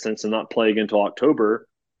March, for instance, and not play again until October.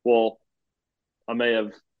 Well, I may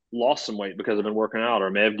have lost some weight because I've been working out, or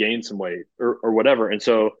I may have gained some weight, or whatever. And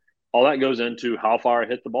so all that goes into how far I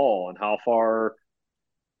hit the ball, and how far,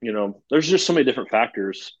 there's just so many different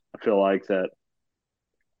factors. I feel like that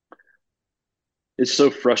it's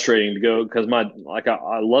so frustrating to go, because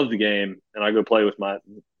I love the game, and I go play with my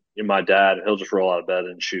dad, and he'll just roll out of bed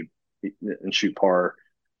and shoot par.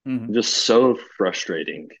 Mm-hmm. Just so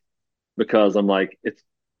frustrating, because I'm like,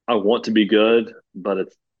 I want to be good, but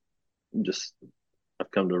it's just,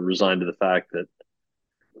 I've come to resign to the fact that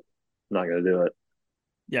I'm not going to do it.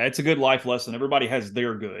 Yeah, it's a good life lesson. Everybody has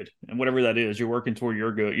their good, and whatever that is, you're working toward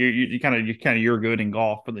your good. You kind of your good in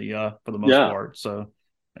golf for the most Yeah. part. So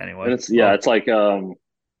And anyway, it's well, like,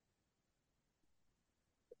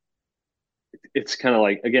 it's kind of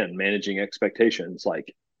like, again, managing expectations.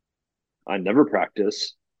 Like, I never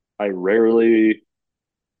practice. I rarely,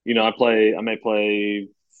 I may play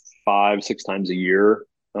 5, 6 times a year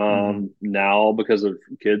Mm-hmm. now because of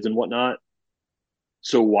kids and whatnot.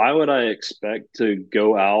 So why would I expect to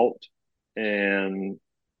go out and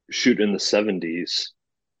shoot in the 70s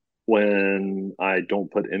when I don't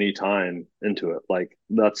put any time into it? Like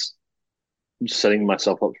that's setting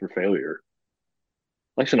myself up for failure.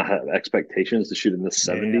 I shouldn't have expectations to shoot in the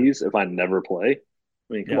Yeah. 70s if I never play.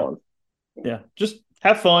 I mean, come Yeah. on. Yeah. Just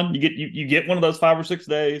have fun. You get one of those 5 or 6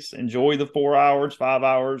 days. Enjoy the 4 hours, 5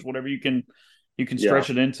 hours, whatever you can Yeah. stretch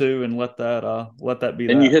it into, and let that be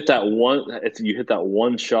And you that. hit that one, if you hit that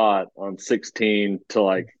one shot on 16 to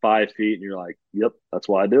like 5 feet, and you're like, yep, that's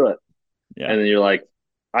why I do it. Yeah. And then you're like,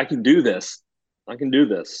 I can do this. I can do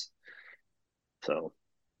this. So,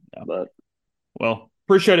 Yeah. but Well,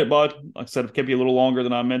 appreciate it, bud. Like I said, I've kept you a little longer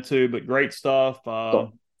than I meant to, but great stuff.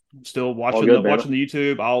 so, Still all watching good, man. the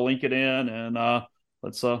YouTube. I'll link it in, and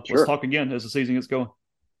let's Sure. talk again as the season gets going.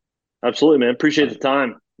 Absolutely, man. Appreciate All the right.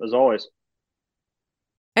 time as always.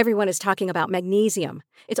 Everyone is talking about magnesium.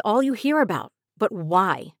 It's all you hear about. But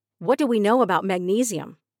why? What do we know about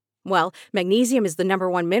magnesium? Well, magnesium is the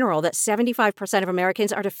 #1 mineral that 75% of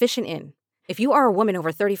Americans are deficient in. If you are a woman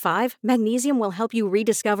over 35, magnesium will help you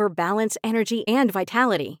rediscover balance, energy, and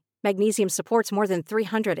vitality. Magnesium supports more than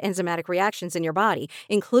 300 enzymatic reactions in your body,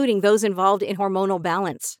 including those involved in hormonal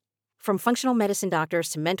balance. From functional medicine doctors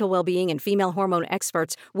to mental well-being and female hormone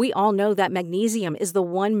experts, we all know that magnesium is the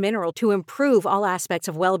one mineral to improve all aspects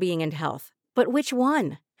of well-being and health. But which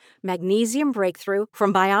one? Magnesium Breakthrough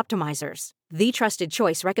from Bioptimizers, the trusted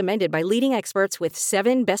choice recommended by leading experts with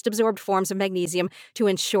 7 best-absorbed forms of magnesium to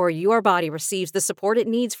ensure your body receives the support it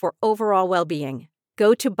needs for overall well-being.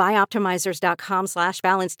 Go to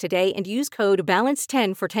bioptimizers.com/balance today and use code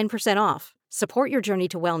BALANCE10 for 10% off. Support your journey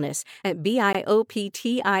to wellness at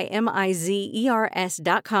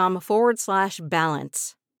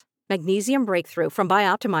bioptimizers.com/balance. Magnesium Breakthrough from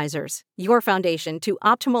Bioptimizers, your foundation to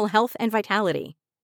optimal health and vitality.